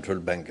only central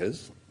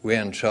bankers. We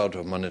are in charge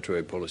of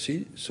monetary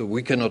policy, so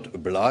we cannot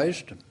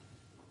oblige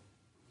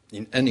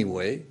in any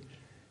way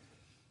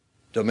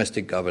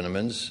domestic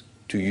governments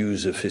to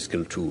use a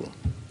fiscal tool.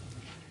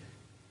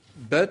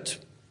 But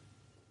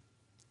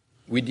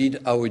we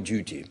did our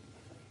duty.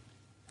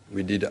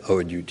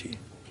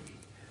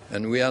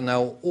 And we are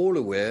now all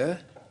aware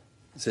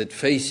that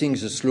facing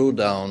the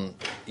slowdown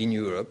in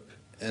Europe,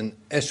 and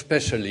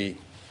especially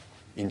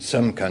in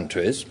some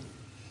countries,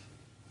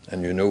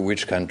 and you know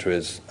which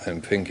countries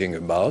I'm thinking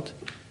about,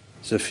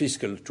 the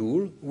fiscal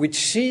tool,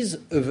 which is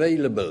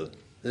available,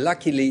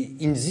 luckily,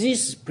 in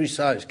these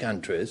precise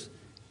countries,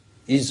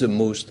 is the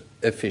most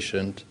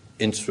efficient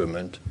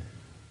instrument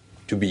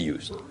to be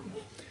used.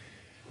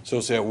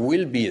 So there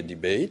will be a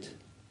debate,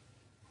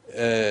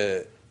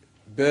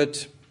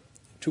 but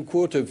to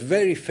quote a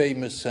very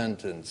famous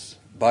sentence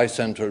by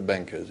central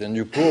bankers, and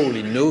you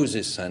probably know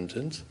this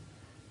sentence,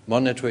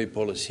 monetary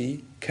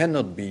policy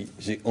cannot be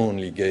the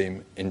only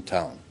game in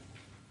town.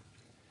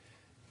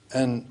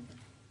 And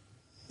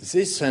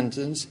this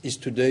sentence is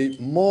today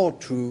more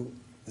true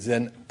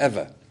than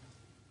ever.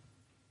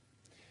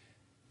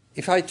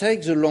 If I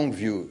take the long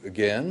view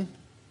again,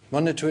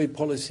 monetary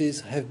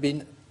policies have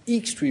been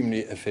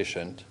extremely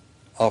efficient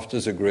after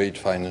the great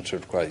financial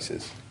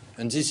crisis.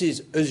 And this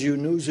is, as you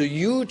know, the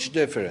huge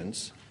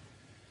difference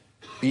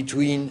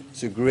between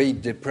the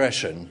Great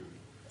Depression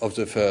of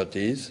the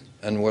 30s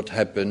and what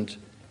happened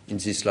in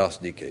this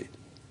last decade.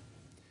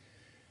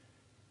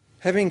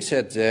 Having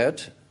said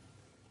that,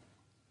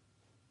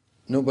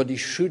 nobody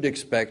should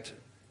expect,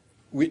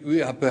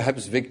 we are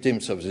perhaps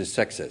victims of this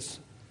success,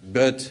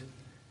 but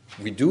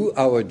we do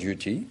our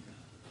duty,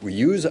 we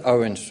use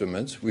our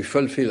instruments, we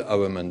fulfill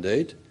our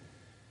mandate,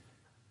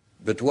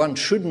 but one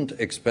shouldn't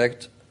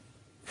expect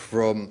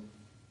from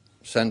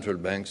central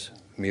banks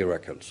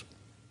miracles.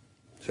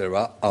 There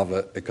are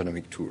other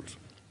economic tools.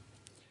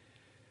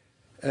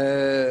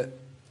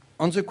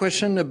 On the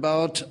question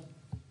about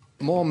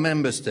more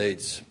member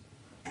states,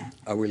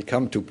 I will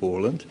come to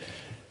Poland,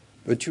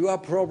 but you are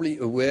probably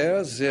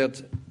aware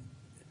that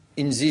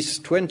in these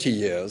 20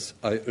 years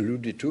I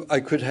alluded to,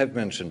 I could have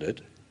mentioned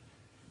it,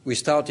 we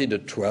started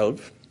at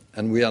 12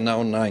 and we are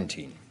now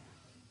 19.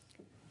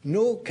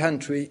 No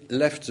country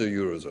left the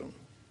Eurozone.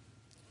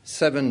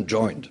 7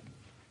 joined.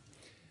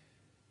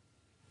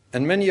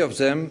 And many of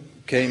them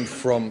came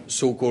from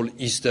so-called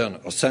Eastern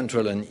or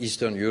Central and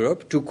Eastern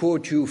Europe. To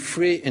quote you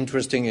 3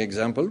 interesting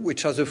examples,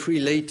 which are the 3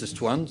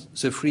 latest ones,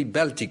 the 3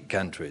 Baltic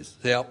countries.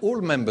 They are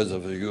all members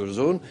of the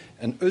Eurozone,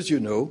 and as you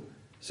know,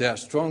 they are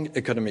strong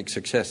economic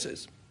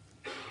successes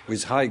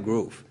with high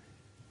growth.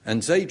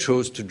 And they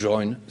chose to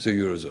join the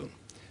Eurozone.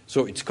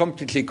 So it's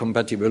completely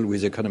compatible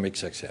with economic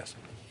success.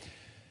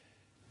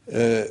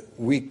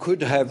 We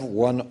could have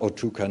 1 or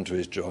 2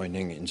 countries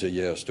joining in the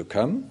years to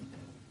come.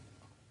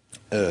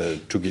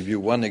 To give you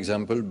one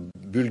example,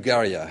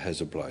 Bulgaria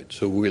has applied,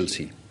 so we'll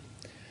see.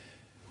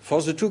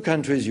 For the 2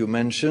 countries you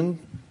mentioned,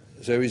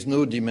 there is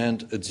no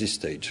demand at this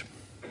stage.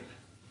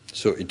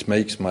 So it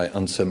makes my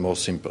answer more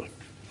simple.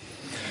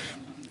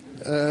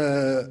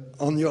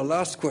 On your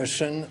last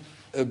question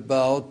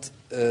about,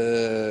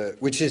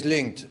 which is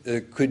linked,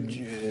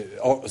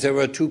 there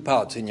were 2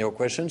 parts in your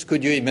questions.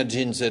 Could you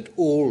imagine that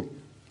all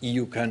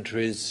EU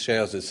countries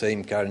share the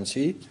same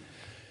currency?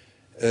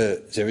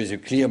 There is a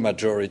clear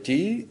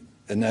majority,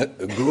 a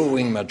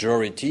growing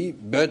majority,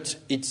 but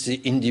it's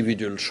the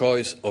individual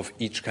choice of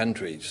each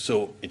country.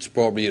 So it's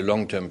probably a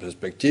long-term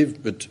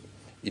perspective, but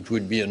it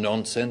would be a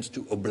nonsense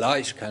to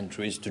oblige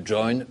countries to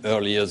join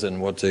earlier than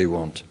what they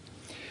want.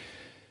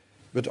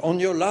 But on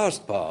your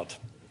last part,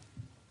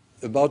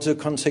 about the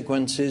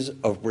consequences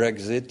of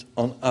Brexit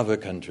on other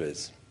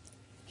countries,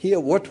 here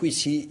what we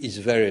see is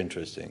very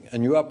interesting,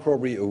 and you are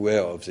probably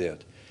aware of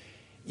that.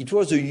 It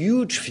was a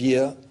huge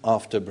fear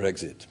after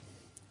Brexit.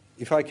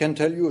 If I can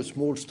tell you a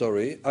small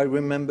story, I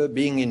remember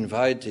being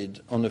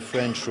invited on a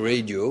French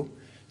radio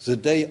the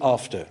day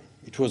after.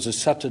 It was a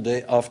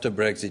Saturday after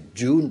Brexit,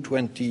 June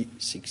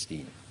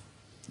 2016.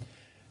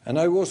 And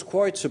I was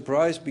quite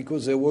surprised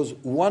because there was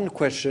one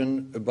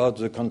question about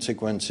the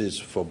consequences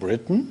for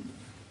Britain,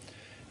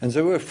 and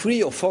there were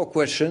 3 or 4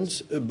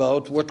 questions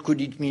about what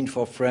could it mean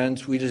for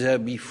France, will there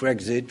be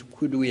Frexit,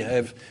 could we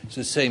have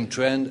the same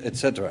trend,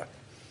 etc.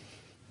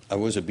 I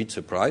was a bit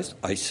surprised.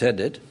 I said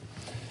it.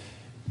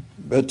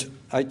 But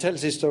I tell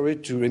this story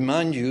to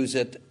remind you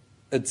that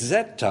at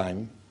that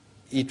time,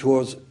 it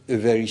was a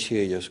very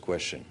serious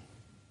question.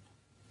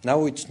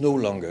 Now it's no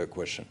longer a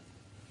question.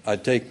 I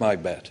take my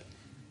bet.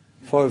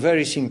 For a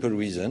very simple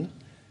reason.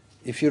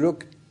 If you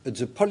look at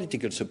the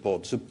political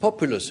support, the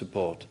popular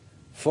support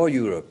for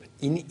Europe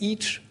in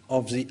each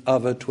of the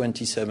other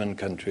 27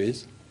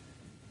 countries,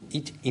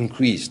 it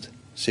increased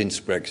since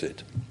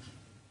Brexit.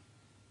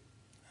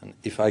 And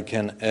if I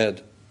can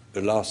add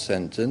a last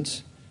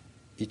sentence,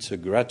 it's a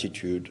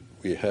gratitude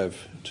we have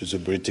to the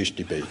British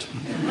debate.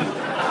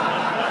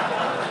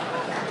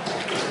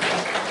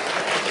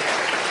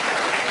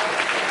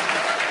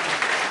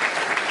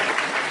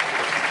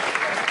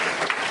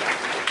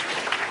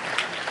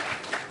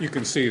 You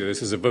can see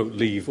this is a vote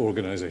leave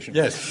organisation.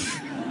 Yes,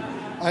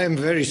 I am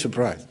very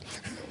surprised.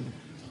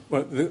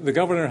 Well, the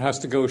governor has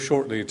to go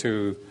shortly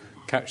to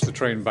catch the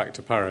train back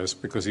to Paris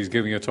because he's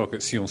giving a talk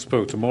at Sciences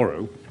Po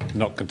tomorrow,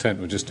 not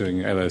content with just doing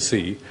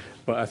LSE.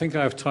 But I think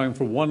I have time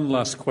for one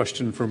last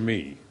question from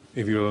me,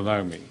 if you'll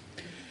allow me.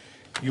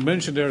 You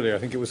mentioned earlier, I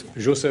think it was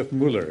Joseph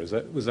Muller,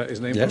 was that his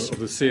name? Yes. Of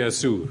the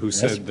CSU, who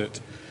said that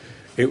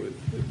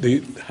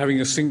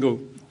having a single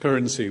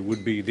currency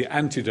would be the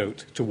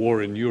antidote to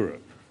war in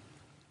Europe.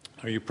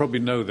 Now, you probably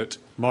know that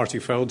Marty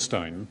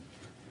Feldstein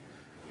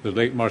the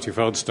late Marty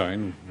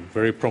Feldstein, a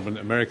very prominent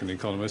American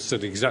economist,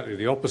 said exactly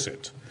the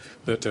opposite,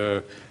 that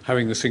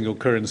having the single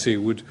currency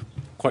would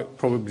quite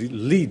probably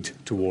lead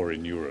to war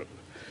in Europe.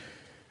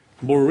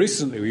 More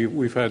recently,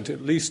 we've had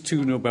at least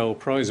 2 Nobel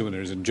Prize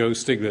winners, in Joe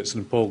Stiglitz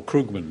and Paul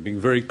Krugman, being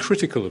very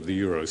critical of the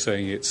euro,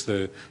 saying it's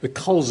the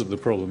cause of the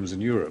problems in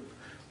Europe.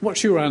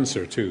 What's your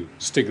answer to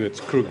Stiglitz,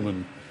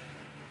 Krugman,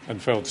 and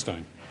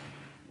Feldstein?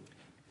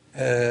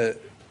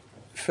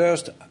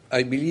 First,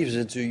 I believe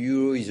that the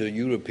euro is a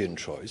European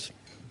choice,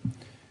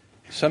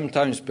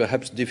 sometimes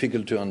perhaps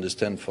difficult to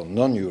understand for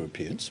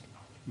non-Europeans,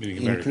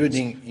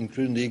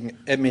 including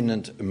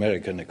eminent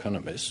American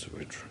economists,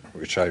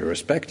 which I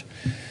respect.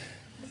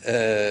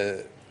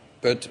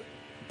 But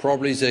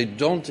probably they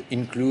don't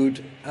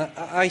include...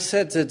 I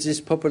said that this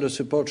popular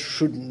support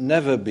should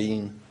never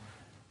be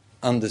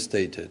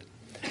understated.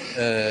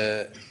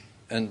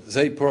 And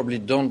they probably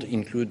don't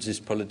include this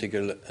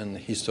political and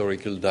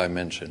historical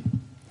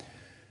dimension.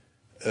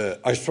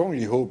 I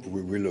strongly hope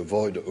we will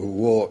avoid a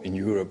war in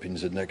Europe in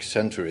the next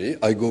century.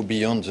 I go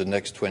beyond the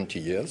next 20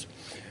 years.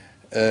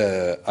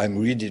 I'm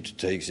ready to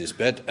take this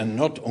bet, and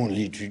not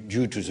only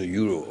due to the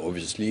euro.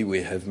 Obviously,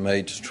 we have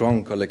made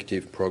strong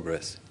collective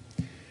progress.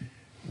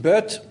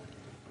 But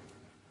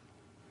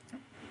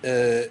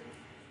if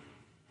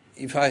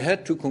I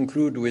had to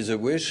conclude with a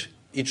wish,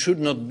 it should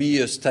not be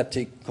a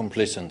static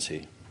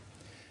complacency.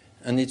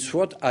 And it's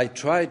what I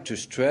tried to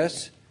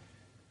stress,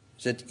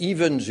 that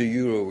even the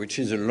euro, which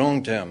is a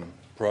long-term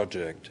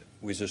project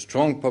with a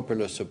strong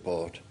popular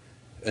support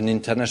and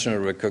international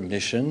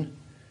recognition,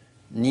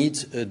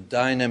 needs a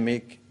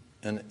dynamic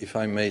and, if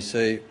I may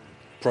say,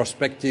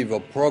 prospective or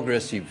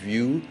progressive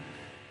view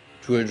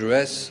to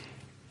address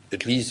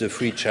at least the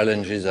 3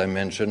 challenges I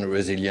mentioned: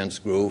 resilience,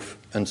 growth,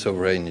 and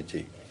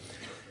sovereignty.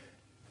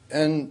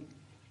 And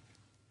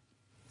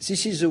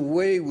this is the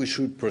way we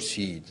should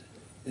proceed,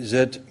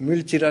 that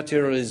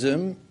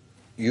multilateralism,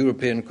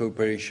 European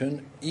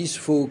cooperation, is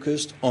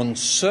focused on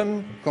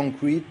some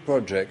concrete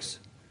projects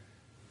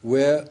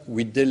where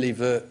we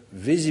deliver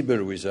visible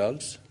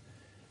results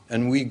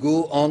and we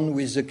go on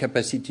with the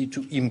capacity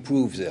to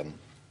improve them.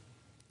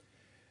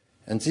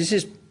 And this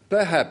is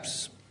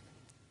perhaps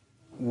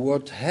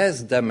what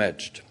has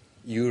damaged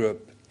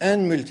Europe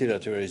and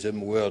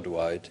multilateralism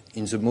worldwide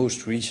in the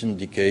most recent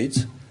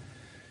decades.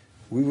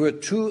 We were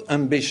too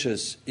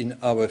ambitious in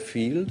our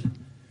field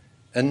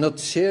and not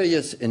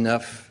serious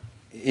enough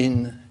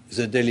in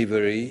the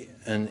delivery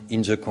and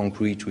in the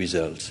concrete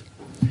results.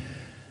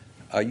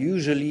 I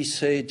usually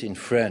say it in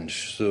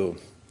French, so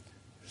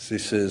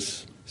this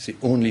is the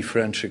only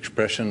French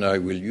expression I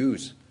will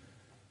use.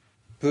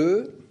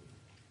 Peu,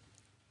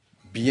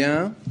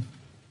 bien,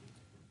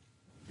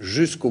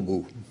 jusqu'au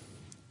bout.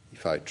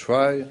 If I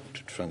try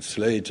to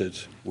translate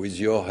it with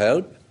your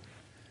help.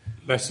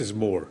 Less is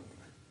more.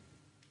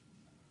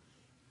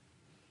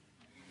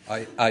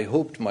 I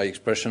hoped my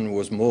expression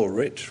was more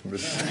rich.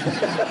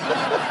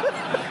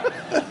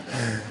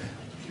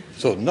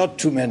 So not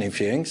too many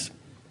things.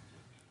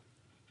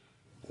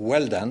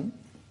 Well done.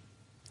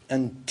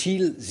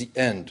 Until the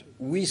end,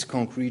 with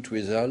concrete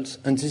results.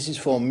 And this is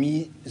for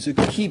me the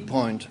key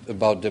point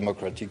about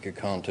democratic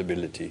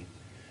accountability.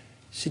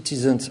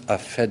 Citizens are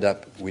fed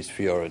up with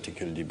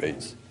theoretical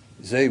debates.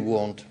 They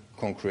want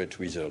concrete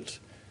results.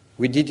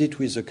 We did it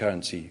with the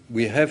currency.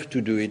 We have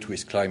to do it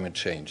with climate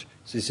change.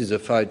 This is a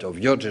fight of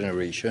your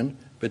generation,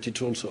 but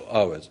it's also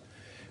ours.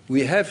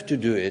 We have to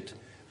do it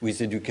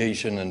with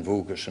education and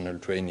vocational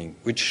training,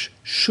 which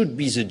should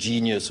be the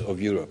genius of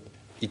Europe.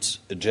 It's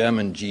a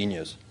German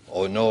genius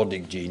or a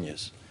Nordic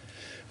genius.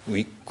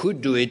 We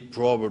could do it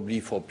probably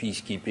for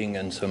peacekeeping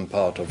and some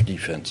part of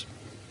defense.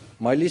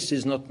 My list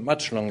is not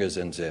much longer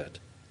than that.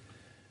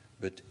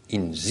 But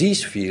in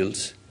these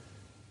fields,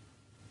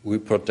 we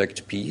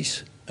protect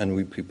peace and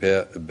we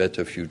prepare a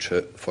better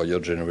future for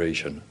your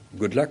generation.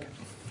 Good luck.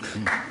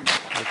 Thank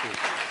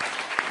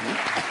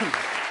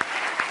you.